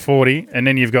 He's on 40, and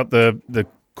then you've got the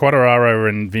Quattararo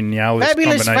and Vinales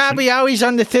Fabulous combination. Fabio is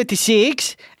on the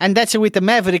 36, and that's with the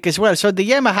Maverick as well. So the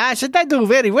Yamaha, so they do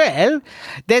very well.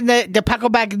 Then the Paco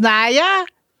Bagnaia,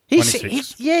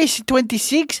 he's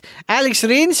 26. Alex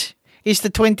Rins is the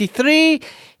 23.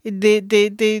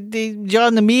 The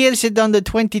John Mears is on the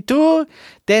 22.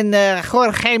 Then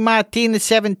Jorge Martin is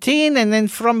 17, and then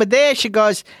from there she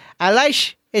goes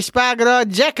Aleix Espargaro,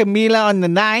 Giacomila on the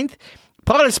 9th,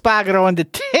 Paul Espargaro on the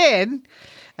 10.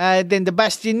 Then the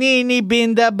Bastianini,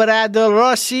 Binda, Brado,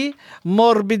 Rossi,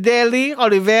 Morbidelli,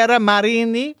 Oliveira,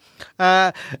 Marini,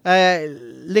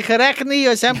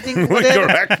 Licaracni or something.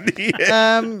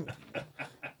 Licaracni.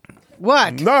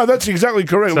 What? No, that's exactly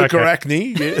correct. It's okay.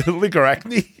 Licaracni. Yeah,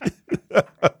 Licaracni.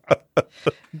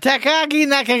 Takagi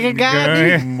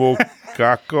Nakagagani,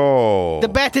 Mokako. the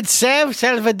battered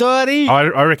Salvadori.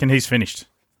 I reckon he's finished.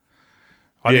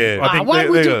 I think Why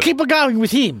would you go. keep going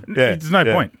with him? Yeah, there's no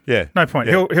point. Yeah. No point.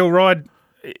 Yeah. He'll ride.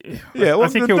 Yeah, well, I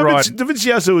think he'll ride.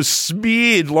 Dovizioso was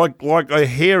smeared like a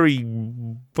hairy,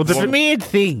 Smeared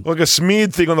thing. like a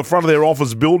smeared thing on the front of their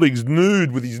office buildings,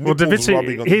 nude with his nipples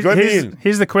rubbing on. Go in.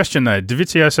 Here's the question though.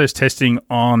 Dovizioso's testing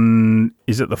on,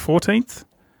 is it the 14th?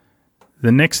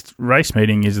 The next race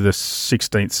meeting is the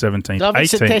 16th, 17th,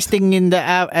 Obviously 18th. testing in the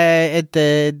at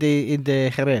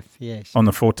the Jerez. Yes. On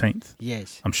the 14th.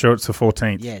 Yes. I'm sure it's the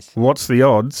 14th. Yes. What's the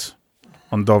odds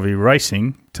on Dovi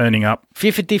Racing turning up?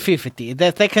 50-50.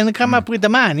 That they can come up with the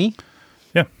money.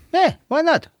 Yeah. Yeah, why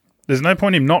not? There's no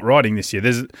point in him not riding this year.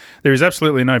 There is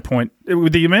absolutely no point.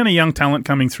 With the amount of young talent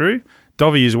coming through,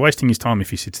 Dovi is wasting his time if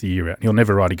he sits the year out. He'll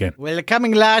never ride again. Well,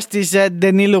 coming last is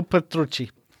Danilo Petrucci.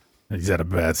 He's had a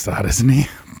bad start, isn't he?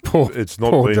 Poor, It's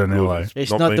not poor been Danilo. good. It's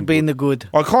Not not been to be in the good.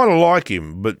 I kind of like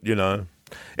him, but you know.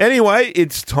 Anyway,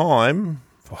 it's time.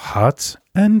 For hearts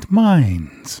and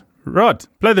minds. Rod,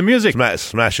 play the music.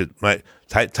 Smash it, mate.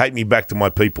 Take me back to my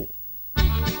people.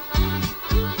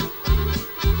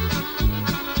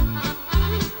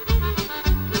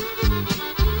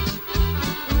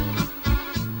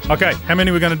 Okay, how many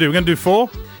are we going to do? We're going to do four?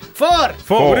 Four.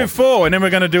 Four. We'll do four, and then we're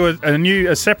going to do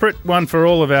a separate one for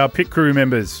all of our pit crew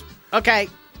members. Okay.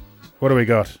 What do we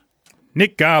got?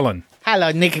 Nick Garland.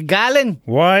 Hello, Nick Garland.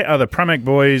 Why are the Pramac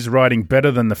boys riding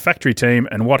better than the factory team,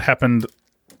 and what happened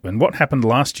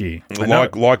last year?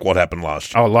 Like what happened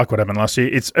last year. Oh, like what happened last year.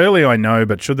 It's early, I know,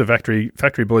 but should the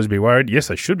factory boys be worried? Yes,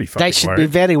 they should be fucking They should worried. be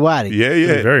very worried. Yeah,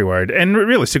 They're yeah. very worried. And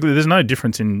realistically, there's no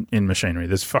difference in machinery.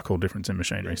 There's fuck all difference in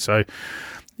machinery. So,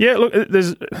 yeah, look,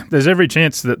 there's every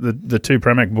chance that the two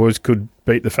Pramac boys could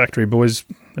beat the factory boys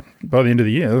by the end of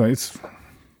the year. It's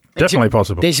definitely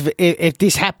possible. If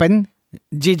this happen,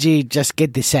 Gigi just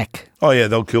get the sack. Oh yeah,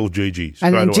 they'll kill Gigi straight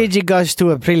And then away. Gigi goes to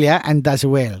Aprilia and does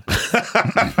well.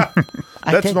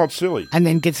 That's not silly. And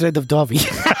then gets rid of Dovi.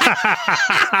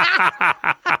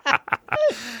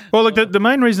 Well, look, the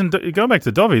main reason, going back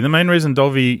to Dovi, the main reason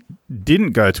Dovi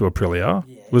didn't go to Aprilia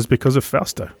was because of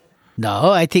Fausto.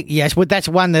 No, I think, yes, but that's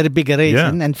one of the bigger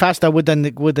reason. Yeah. And Fausto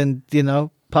wouldn't,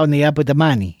 pony up with the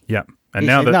money. Yeah. And He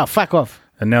now said, that no, fuck off.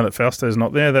 And now that Fausto's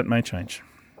not there, that may change.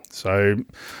 So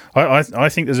I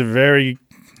think there's a very...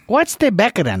 What's their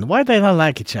background? Why they don't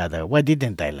like each other? Why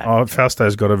didn't they like? Oh,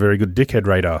 Fausto's got a very good dickhead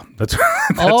radar. That's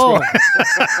Oh,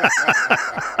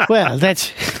 well,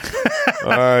 that's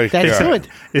Okay. good.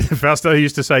 Fausto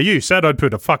used to say, "You said I'd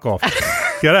put a fuck off.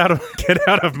 Get out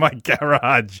of my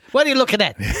garage. What are you looking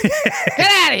at? Get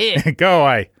out of here. Go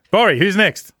away." Bori, who's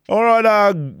next? All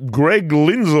right, Greg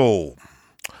Linzel.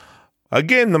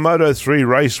 Again, the Moto3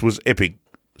 race was epic,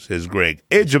 says Greg.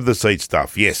 Edge of the seat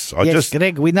stuff. Yes, Yes,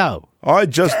 Greg, we know. I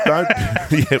just don't.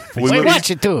 Yeah, We watch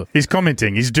it too. He's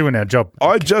commenting. He's doing our job.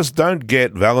 I just don't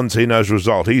get Valentino's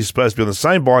result. He's supposed to be on the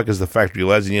same bike as the factory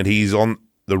lads, and yet he's on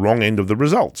the wrong end of the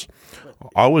results.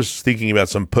 I was thinking about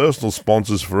some personal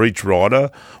sponsors for each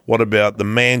rider. What about the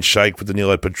man shake for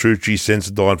Danilo Petrucci,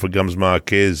 Sensodyne for Gums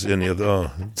Marquez, and the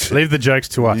other? Leave the jokes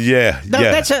to us. Yeah, No,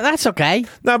 yeah. that's okay.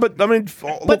 No, but I mean,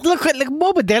 But look,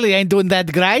 Morbidelli ain't doing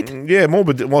that great. yeah, more.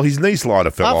 But well, his knee slider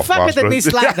fell Oh, off. fuck last with the round. knee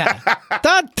slider.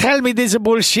 Don't tell me this is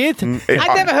bullshit.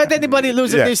 I never heard anybody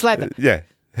lose a knee slider. Yeah.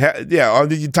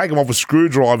 You take them off with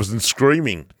screwdrivers and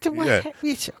screaming. Yeah.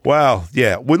 Well,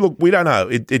 yeah. We don't know.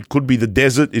 It could be the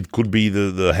desert. It could be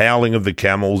the howling of the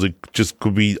camels. It just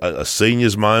could be a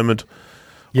seniors moment.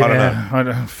 Yeah, I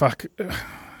don't know. Fuck.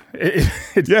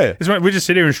 Yeah. We just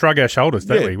sit here and shrug our shoulders,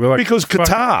 don't we? We're like, because fuck.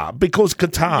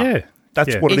 Qatar. Yeah.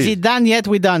 That's what it Is is. it done yet?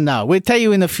 We don't know. We'll tell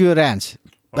you in a few rounds.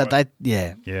 But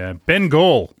Yeah. Ben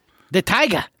Gall. The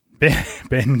Tiger.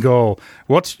 Ben Gall.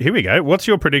 Here we go. What's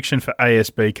your prediction for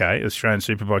ASBK, Australian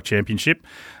Superbike Championship?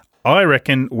 I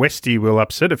reckon Westy will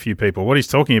upset a few people. What he's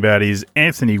talking about is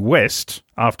Anthony West,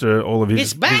 after all of his...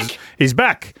 He's back? He's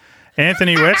back.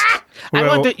 Anthony West.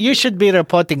 You should be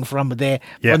reporting from there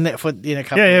Yeah. in a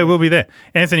couple Yeah, we'll be there.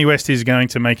 Anthony West is going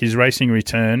to make his racing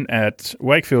return at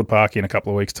Wakefield Park in a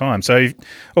couple of weeks' time. So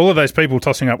all of those people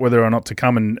tossing up whether or not to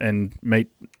come and meet...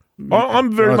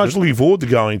 I'm very much looking forward to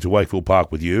going to Wakefield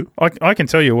Park with you. I can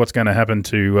tell you what's going to happen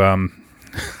to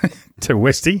to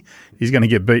Westy. He's going to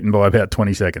get beaten by about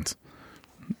 20 seconds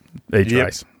each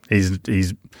race.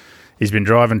 He's been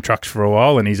driving trucks for a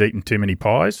while and he's eaten too many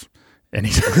pies, and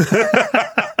he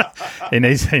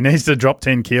needs to drop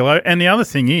 10 kilo. And the other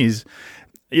thing is,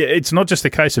 it's not just a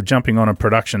case of jumping on a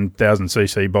production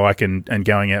 1,000cc bike and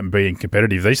going out and being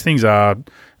competitive. These things are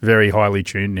very highly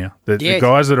tuned now. The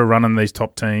guys that are running these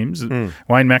top teams,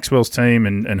 Wayne Maxwell's team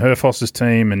and Herfoss's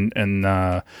team and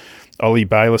Ollie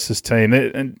Bayliss's team,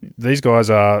 and these guys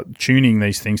are tuning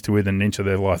these things to within an inch of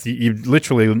their life. You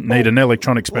literally need an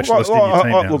electronic specialist in your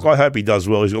team now. Look, I hope he does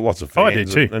well. He's got lots of fans. I do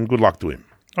too. And good luck to him.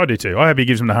 I do too. I hope he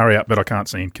gives him the hurry up, but I can't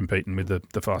see him competing with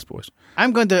the fast boys.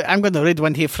 I'm going to read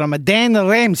one here from Dan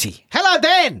Ramsey. Hello,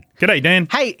 Dan. G'day, Dan.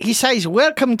 Hey, he says,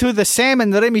 welcome to the Sam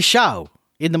and Remy show.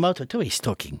 In the Moto2, he's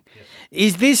talking. Yes.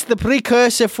 Is this the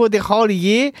precursor for the whole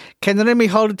year? Can Remy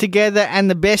hold it together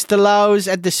and the best allows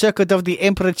at the circuit of the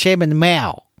Emperor Chairman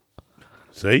Mao?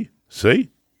 See?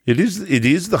 It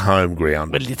is the home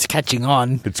ground. Well, it's catching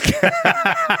on.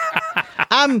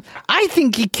 I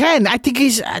think he can. I think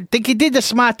he did the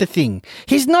smarter thing.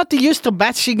 He's not used to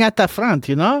batching at the front,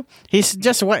 you know? He's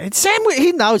just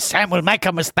he knows Sam will make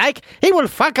a mistake. He will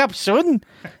fuck up soon.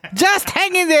 Just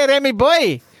hang in there, Remy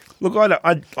boy. Look, I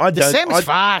don't. Sam's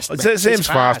fast. Sam's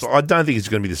fast. I don't think it's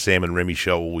going to be the Sam and Remy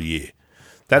show all year.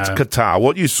 That's Qatar.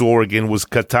 What you saw again was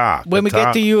Qatar. When we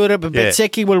get to Europe,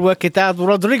 Bezzecchi will work it out.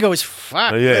 Rodrigo is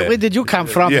fucked. Yeah. Where did you come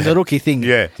from in the rookie thing?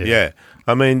 Yeah.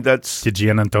 I mean, that's... Did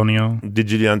Antonio,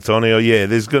 yeah.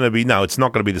 There's going to be... No, it's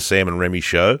not going to be the Sam and Remy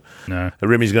show. No.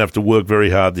 Remy's going to have to work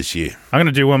very hard this year. I'm going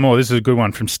to do one more. This is a good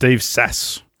one from Steve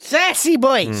Sass. Sassy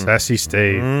boy. Sassy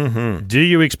Steve. Mm-hmm. Do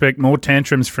you expect more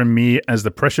tantrums from me as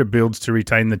the pressure builds to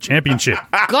retain the championship?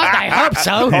 God, I hope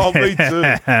so.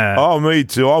 Oh, me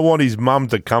too. I want his mum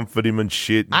to comfort him and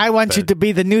shit. I want you to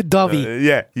be the new Dovey.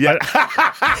 Yeah.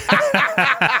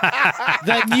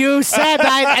 The new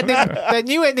sad-eyed and the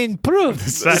new and improved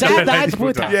sad-eyed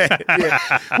Buddha.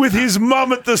 Yeah. With his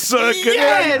mum at the circuit.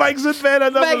 Yeah, he makes it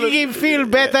better. Making him feel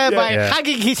better by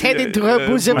hugging his head into her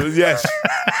bosom. Yes.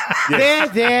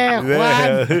 There,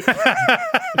 one.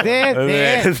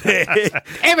 There.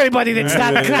 Everybody that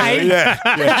started crying. Yeah.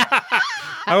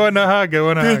 I want to hug.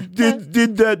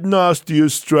 Did that nasty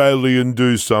Australian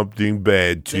do something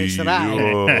bad to you? Right.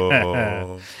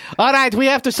 Oh. All right, we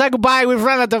have to say goodbye. We've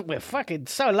run out of... We're fucking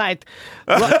so late.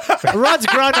 Rod's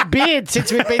grown a beard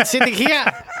since we've been sitting here.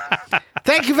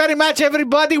 Thank you very much,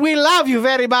 everybody. We love you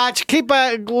very much. Keep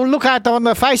a lookout on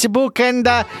the Facebook, and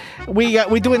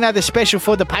we do another special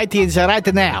for the Pythians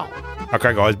right now.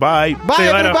 Okay, guys. Bye. Bye, See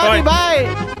you later. everybody. Bye.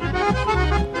 Bye.